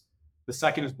price, the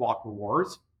second is block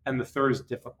rewards, and the third is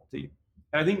difficulty.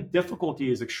 And I think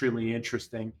difficulty is extremely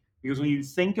interesting because when you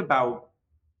think about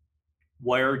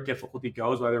where difficulty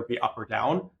goes, whether it be up or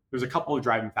down, there's a couple of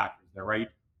driving factors there, right?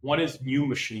 One is new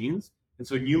machines. And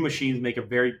so new machines make a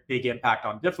very big impact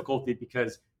on difficulty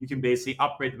because you can basically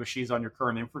upgrade the machines on your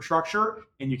current infrastructure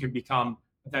and you can become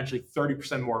potentially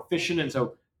 30% more efficient. And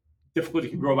so difficulty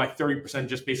can grow by 30%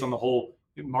 just based on the whole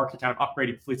market kind of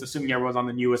upgrading fleets, assuming everyone's on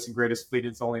the newest and greatest fleet,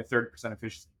 it's only a 30%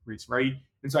 efficiency increase, right?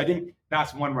 And so I think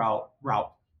that's one route.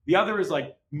 The other is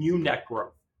like new net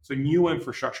growth. So new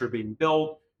infrastructure being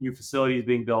built, new facilities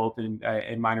being built,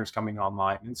 and miners coming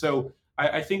online. And so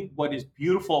I think what is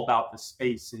beautiful about this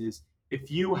space is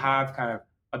if you have kind of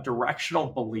a directional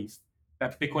belief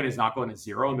that Bitcoin is not going to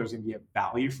zero and there's going to be a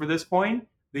value for this coin,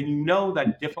 then you know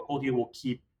that difficulty will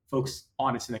keep folks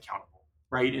honest and accountable,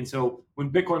 right? And so when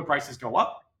Bitcoin prices go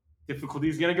up, difficulty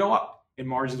is going to go up and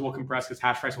margins will compress because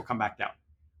hash price will come back down.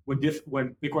 When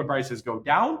Bitcoin prices go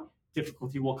down,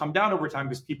 difficulty will come down over time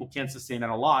because people can't sustain at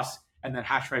a loss, and then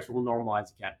hash price will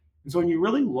normalize again. And so when you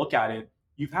really look at it,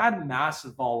 you've had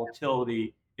massive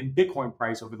volatility in Bitcoin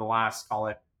price over the last, call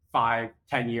it 5-10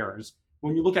 years.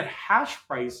 When you look at hash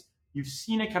price, you've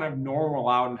seen it kind of normal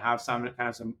out and have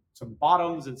some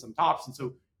bottoms and some tops. And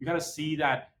so you kind of see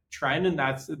that trend, and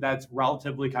that's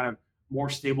relatively kind of more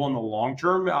stable in the long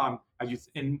term.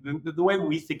 The way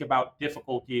we think about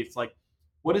difficulty, it's like,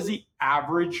 what is the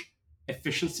average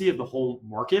efficiency of the whole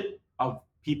market of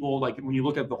people, like when you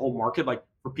look at the whole market, like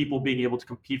for people being able to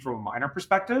compete from a miner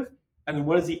perspective, and then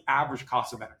what is the average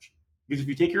cost of energy? Because if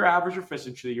you take your average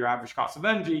efficiency, your average cost of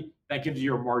energy, that gives you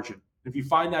your margin. If you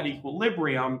find that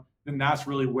equilibrium, then that's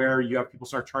really where you have people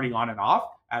start turning on and off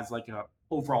as like an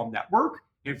overall network.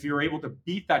 If you're able to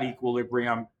beat that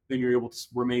equilibrium, then you're able to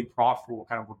remain profitable,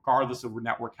 kind of regardless of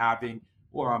network halving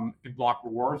or block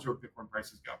rewards or Bitcoin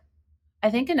prices go. I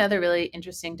think another really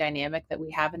interesting dynamic that we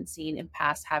haven't seen in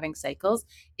past halving cycles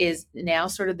is now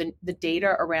sort of the data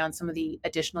around some of the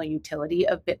additional utility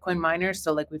of Bitcoin miners.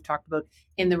 So like we've talked about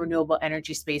in the renewable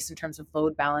energy space in terms of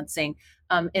load balancing,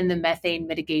 in the methane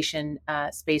mitigation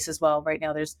space as well. Right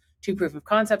now there's 2 proof of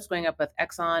concepts going up with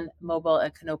Exxon Mobil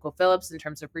and ConocoPhillips in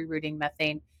terms of rerouting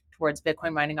methane towards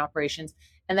Bitcoin mining operations.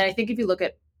 And then I think if you look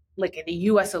at like in the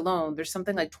US alone, there's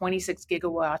something like 26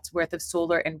 gigawatts worth of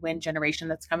solar and wind generation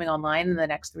that's coming online in the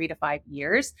next 3 to 5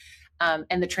 years.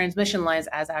 And the transmission lines,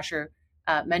 as Asher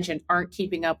mentioned, aren't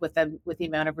keeping up with the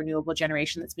amount of renewable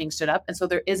generation that's being stood up. And so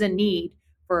there is a need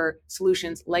for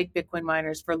solutions like Bitcoin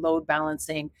miners for load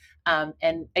balancing.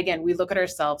 And again, we look at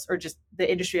ourselves, or just the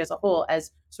industry as a whole,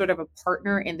 as sort of a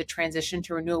partner in the transition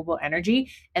to renewable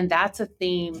energy. And that's a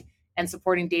theme and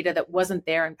supporting data that wasn't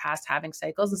there in past halving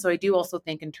cycles. And so I do also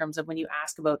think in terms of when you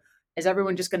ask about, is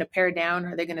everyone just going to pare down?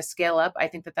 Or are they going to scale up? I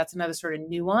think that that's another sort of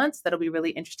nuance that'll be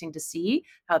really interesting to see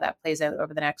how that plays out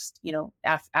over the next,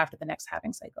 after the next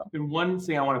halving cycle. And one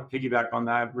thing I want to piggyback on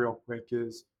that real quick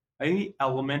is I think the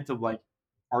element of like,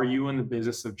 are you in the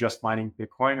business of just mining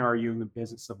Bitcoin, or are you in the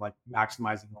business of like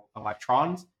maximizing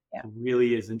electrons? Yeah. It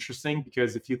really is interesting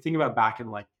because if you think about back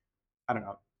in like, I don't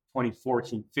know,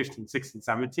 2014, 15, 16,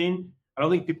 17, I don't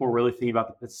think people were really thinking about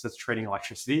the business as trading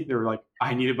electricity. They were like,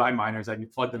 I need to buy miners. I need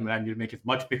to plug them in. I need to make as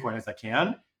much Bitcoin as I can.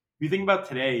 If you think about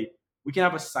today, we can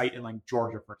have a site in like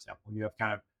Georgia, for example. You have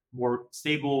kind of more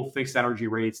stable fixed energy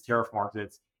rates, tariff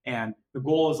markets. And the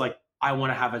goal is like, I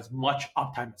want to have as much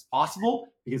uptime as possible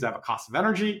because I have a cost of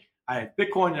energy. I have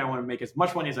Bitcoin and I want to make as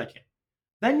much money as I can.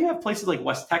 Then you have places like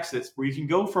West Texas where you can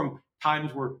go from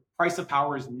times where price of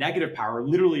power is negative power,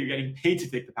 literally you're getting paid to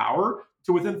take the power,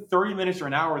 to within 30 minutes or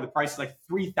an hour, the price is like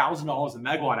 $3,000 a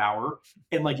megawatt hour.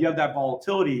 And like you have that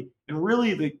volatility. And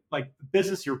really the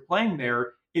business you're playing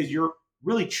there is you're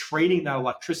really trading that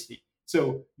electricity.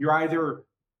 So you're either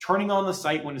turning on the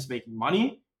site when it's making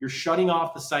money, you're shutting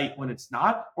off the site when it's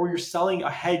not, or you're selling a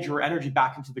hedge or energy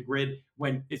back into the grid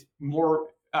when it's more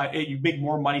you make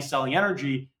more money selling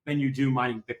energy than you do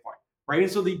mining Bitcoin, right?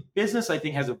 And so the business, I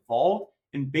think, has evolved,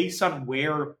 and based on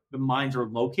where the mines are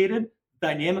located,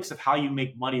 dynamics of how you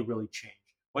make money really change,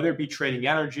 whether it be trading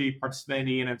energy,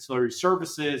 participating in ancillary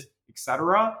services,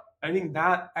 etc. I think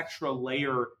that extra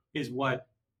layer is what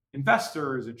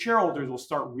investors and shareholders will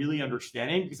start really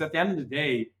understanding, because at the end of the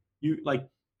day,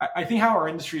 I think how our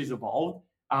industry has evolved,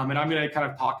 and I'm going to kind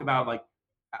of talk about like,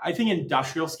 I think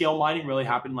industrial scale mining really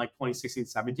happened in like 2016,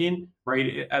 17,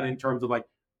 right? And in terms of like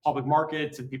public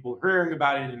markets and people hearing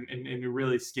about it, and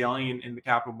really scaling in the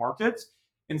capital markets.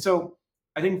 And so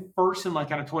I think first in like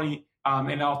kind of 20,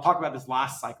 and I'll talk about this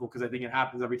last cycle because I think it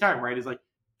happens every time, right? Is like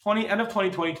end of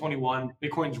 2020, 21,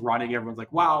 Bitcoin's running. Everyone's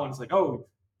like, wow. And it's like, oh,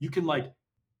 you can like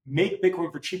make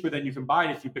Bitcoin for cheaper than you can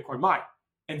buy it if you Bitcoin mine.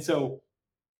 And so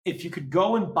if you could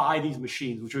go and buy these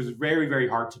machines, which was very, very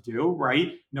hard to do,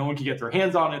 right? No one could get their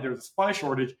hands on it. There was a supply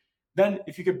shortage. Then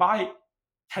if you could buy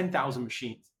 10,000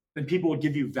 machines, then people would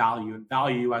give you value, and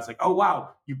value you as like, oh, wow,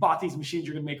 you bought these machines,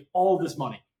 you're going to make all this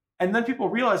money. And then people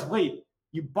realize, wait,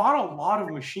 you bought a lot of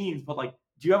machines, but like,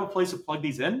 do you have a place to plug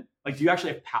these in? Like, do you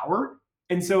actually have power?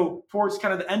 And so towards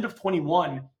kind of the end of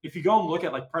 21, if you go and look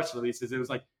at like press releases, it was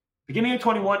like beginning of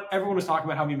 21, everyone was talking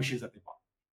about how many machines that they bought.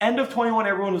 End of 21,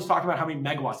 everyone was talking about how many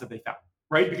megawatts that they found,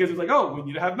 right? Because it's like, oh, we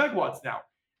need to have megawatts now.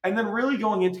 And then really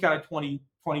going into kind of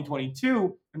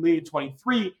 2022 and leading to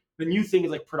 23, the new thing is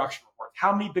like production reports.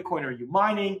 How many Bitcoin are you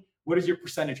mining? What is your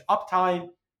percentage uptime?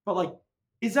 But like,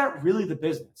 is that really the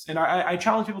business? And I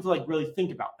challenge people to like really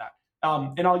think about that.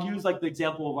 And I'll use like the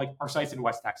example of like our sites in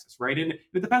West Texas, right? And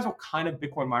it depends what kind of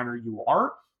Bitcoin miner you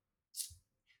are.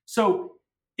 So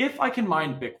if I can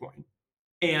mine Bitcoin,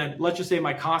 and let's just say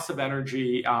my cost of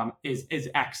energy is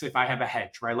X if I have a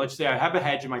hedge, right? Let's say I have a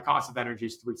hedge and my cost of energy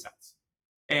is 3 cents.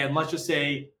 And let's just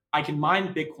say I can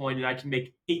mine Bitcoin and I can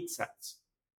make 8 cents.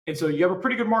 And so you have a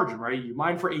pretty good margin, right? You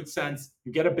mine for 8 cents,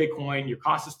 you get a Bitcoin, your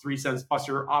cost is 3 cents plus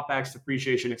your OpEx,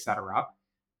 depreciation, etc.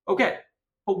 Okay,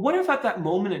 but what if at that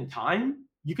moment in time,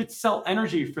 you could sell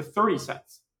energy for 30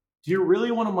 cents? Do you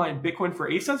really want to mine Bitcoin for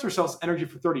 8 cents or sell energy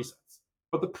for 30 cents?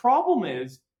 But the problem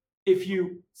is, if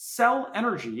you sell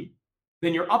energy,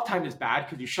 then your uptime is bad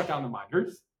because you shut down the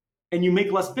miners and you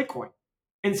make less Bitcoin.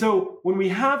 And so when we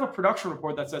have a production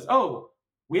report that says, oh,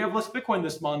 we have less Bitcoin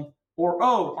this month, or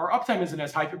oh, our uptime isn't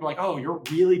as high, people are like, oh, you're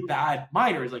really bad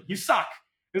miners. Like, you suck.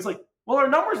 It's like, well, our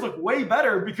numbers look way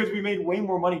better because we made way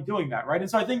more money doing that, right? And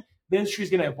so I think the industry is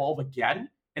going to evolve again.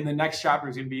 And the next chapter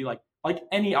is going to be like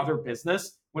any other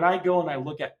business. When I go and I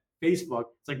look at Facebook,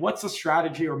 it's like, what's the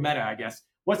strategy, or Meta, I guess,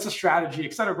 what's the strategy,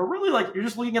 et cetera. But really, like, you're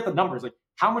just looking at the numbers, like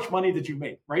how much money did you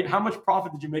make, right? How much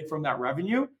profit did you make from that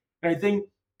revenue? And I think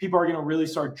people are going to really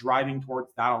start driving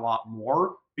towards that a lot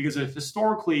more, because if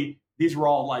historically these were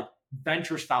all like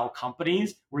venture style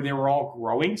companies where they were all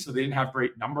growing, so they didn't have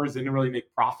great numbers, they didn't really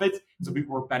make profits. So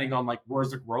people were betting on like,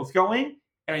 where's the growth going?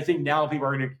 And I think now people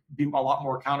are going to be a lot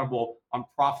more accountable on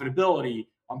profitability,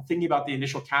 on thinking about the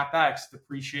initial CapEx,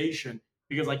 depreciation,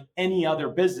 because like any other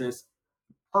business,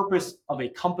 purpose of a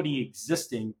company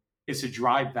existing is to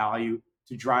drive value,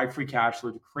 to drive free cash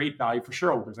flow, to create value for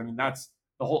shareholders. I mean, that's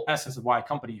the whole essence of why a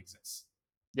company exists.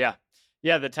 Yeah.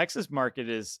 Yeah, the Texas market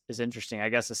is interesting. I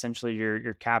guess essentially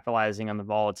you're capitalizing on the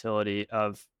volatility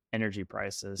of energy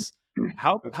prices.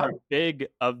 How Right. big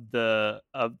of the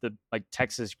like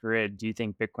Texas grid do you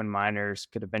think Bitcoin miners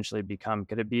could eventually become?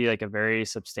 Could it be like a very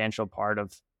substantial part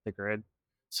of the grid?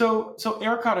 So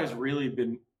ERCOT has really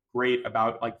been great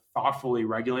about like thoughtfully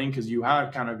regulating, because you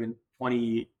have kind of in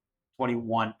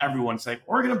 2021, everyone saying,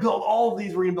 we're going to build all of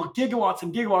these, we're going to build gigawatts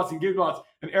and gigawatts and gigawatts.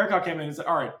 And ERCOT came in and said,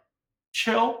 all right,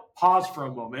 chill, pause for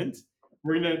a moment.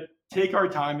 We're going to take our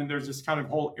time. And there's this kind of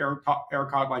whole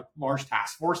ERCOT like large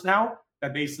task force now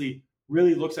that basically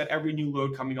really looks at every new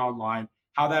load coming online,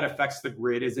 how that affects the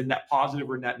grid, is it net positive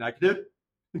or net negative.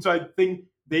 And so I think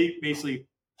they basically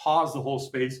paused the whole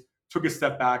space, took a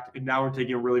step back, and now we're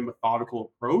taking a really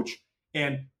methodical approach.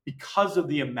 And because of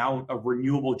the amount of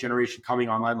renewable generation coming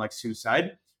online, like Sue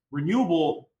said,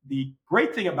 renewable, the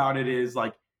great thing about it is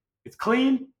like it's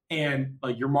clean, and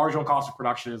like your marginal cost of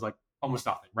production is like almost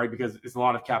nothing, right? Because it's a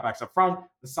lot of capex up front.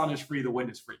 The sun is free, the wind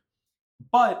is free.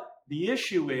 But the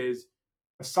issue is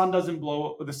the sun doesn't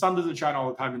shine all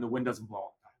the time, and the wind doesn't blow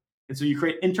all the time. And so you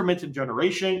create intermittent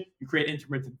generation, you create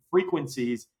intermittent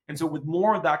frequencies. And so with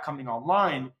more of that coming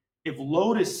online, if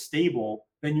load is stable,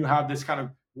 then you have this kind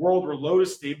of world where load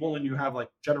is stable and you have like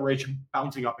generation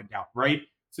bouncing up and down, right?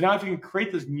 So now if you can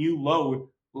create this new load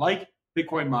like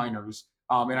Bitcoin miners,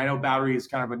 and I know battery is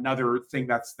kind of another thing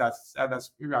that's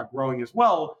growing as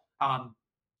well.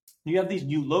 You have these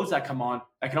new loads that come on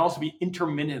that can also be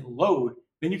intermittent load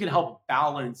then you can help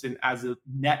balance and as a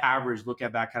net average look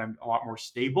at that kind of a lot more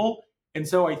stable. And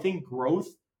so I think growth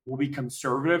will be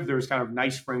conservative. There's kind of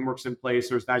nice frameworks in place.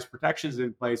 There's nice protections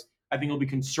in place. I think it'll be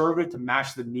conservative to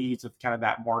match the needs of kind of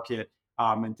that market,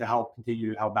 and to help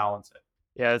continue to help balance it.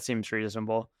 Yeah, that seems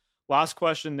reasonable. Last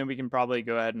question, then we can probably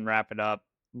go ahead and wrap it up.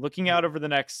 Looking out over the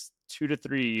next 2 to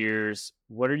 3 years,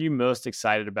 what are you most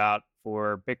excited about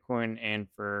for Bitcoin and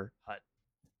for HUT?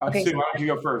 Okay, Sue, so why don't you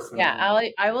go first?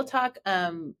 yeah, I will talk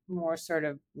more sort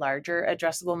of larger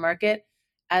addressable market.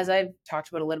 As I've talked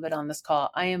about a little bit on this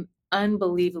call, I am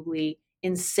unbelievably,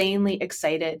 insanely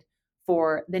excited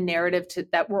for the narrative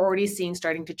that we're already seeing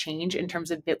starting to change in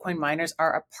terms of Bitcoin miners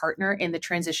are a partner in the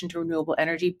transition to renewable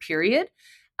energy, period.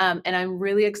 And I'm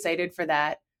really excited for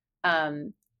that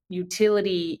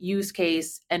utility use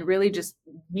case and really just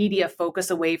media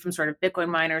focus away from sort of Bitcoin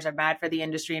miners are bad for the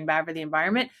industry and bad for the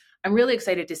environment. I'm really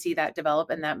excited to see that develop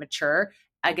and that mature.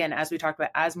 Again, as we talked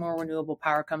about, as more renewable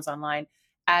power comes online,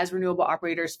 as renewable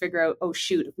operators figure out, oh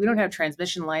shoot, if we don't have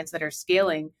transmission lines that are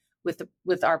scaling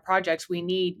with our projects, we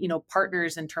need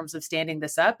partners in terms of standing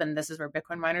this up, and this is where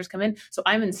Bitcoin miners come in. So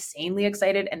I'm insanely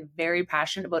excited and very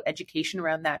passionate about education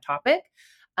around that topic.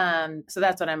 So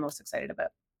that's what I'm most excited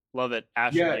about. Love it.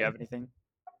 Asher, do you Yeah, have anything?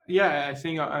 yeah, I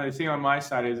think on my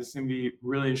side is it's going to be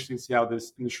really interesting to see how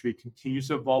this industry continues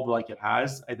to evolve like it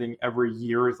has. I think every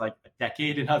year is like a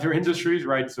decade in other industries,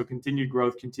 right? So continued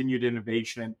growth, continued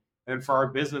innovation, and for our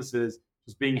businesses,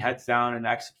 just being heads down and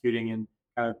executing and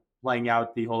kind of laying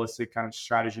out the holistic kind of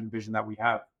strategy and vision that we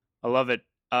have. I love it.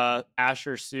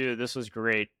 Asher, Sue, this was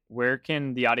great. Where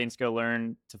can the audience go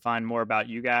learn to find more about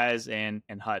you guys and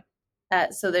HUT?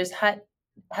 So there's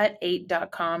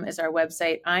hut8.com is our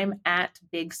website. I'm at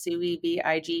Big Suey,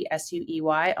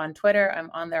 BIGSUEY on Twitter.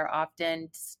 I'm on there often.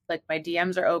 Like my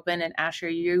DMs are open. And Asher,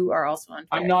 you are also on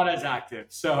Twitter. I'm not as active,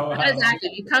 so Not as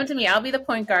active. You come to me. I'll be the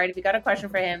point guard. If you got a question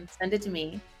for him, send it to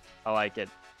me. I like it.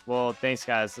 Well, thanks,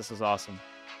 guys. This was awesome.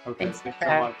 okay. Thanks Thanks for so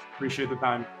having much. Appreciate the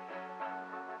time.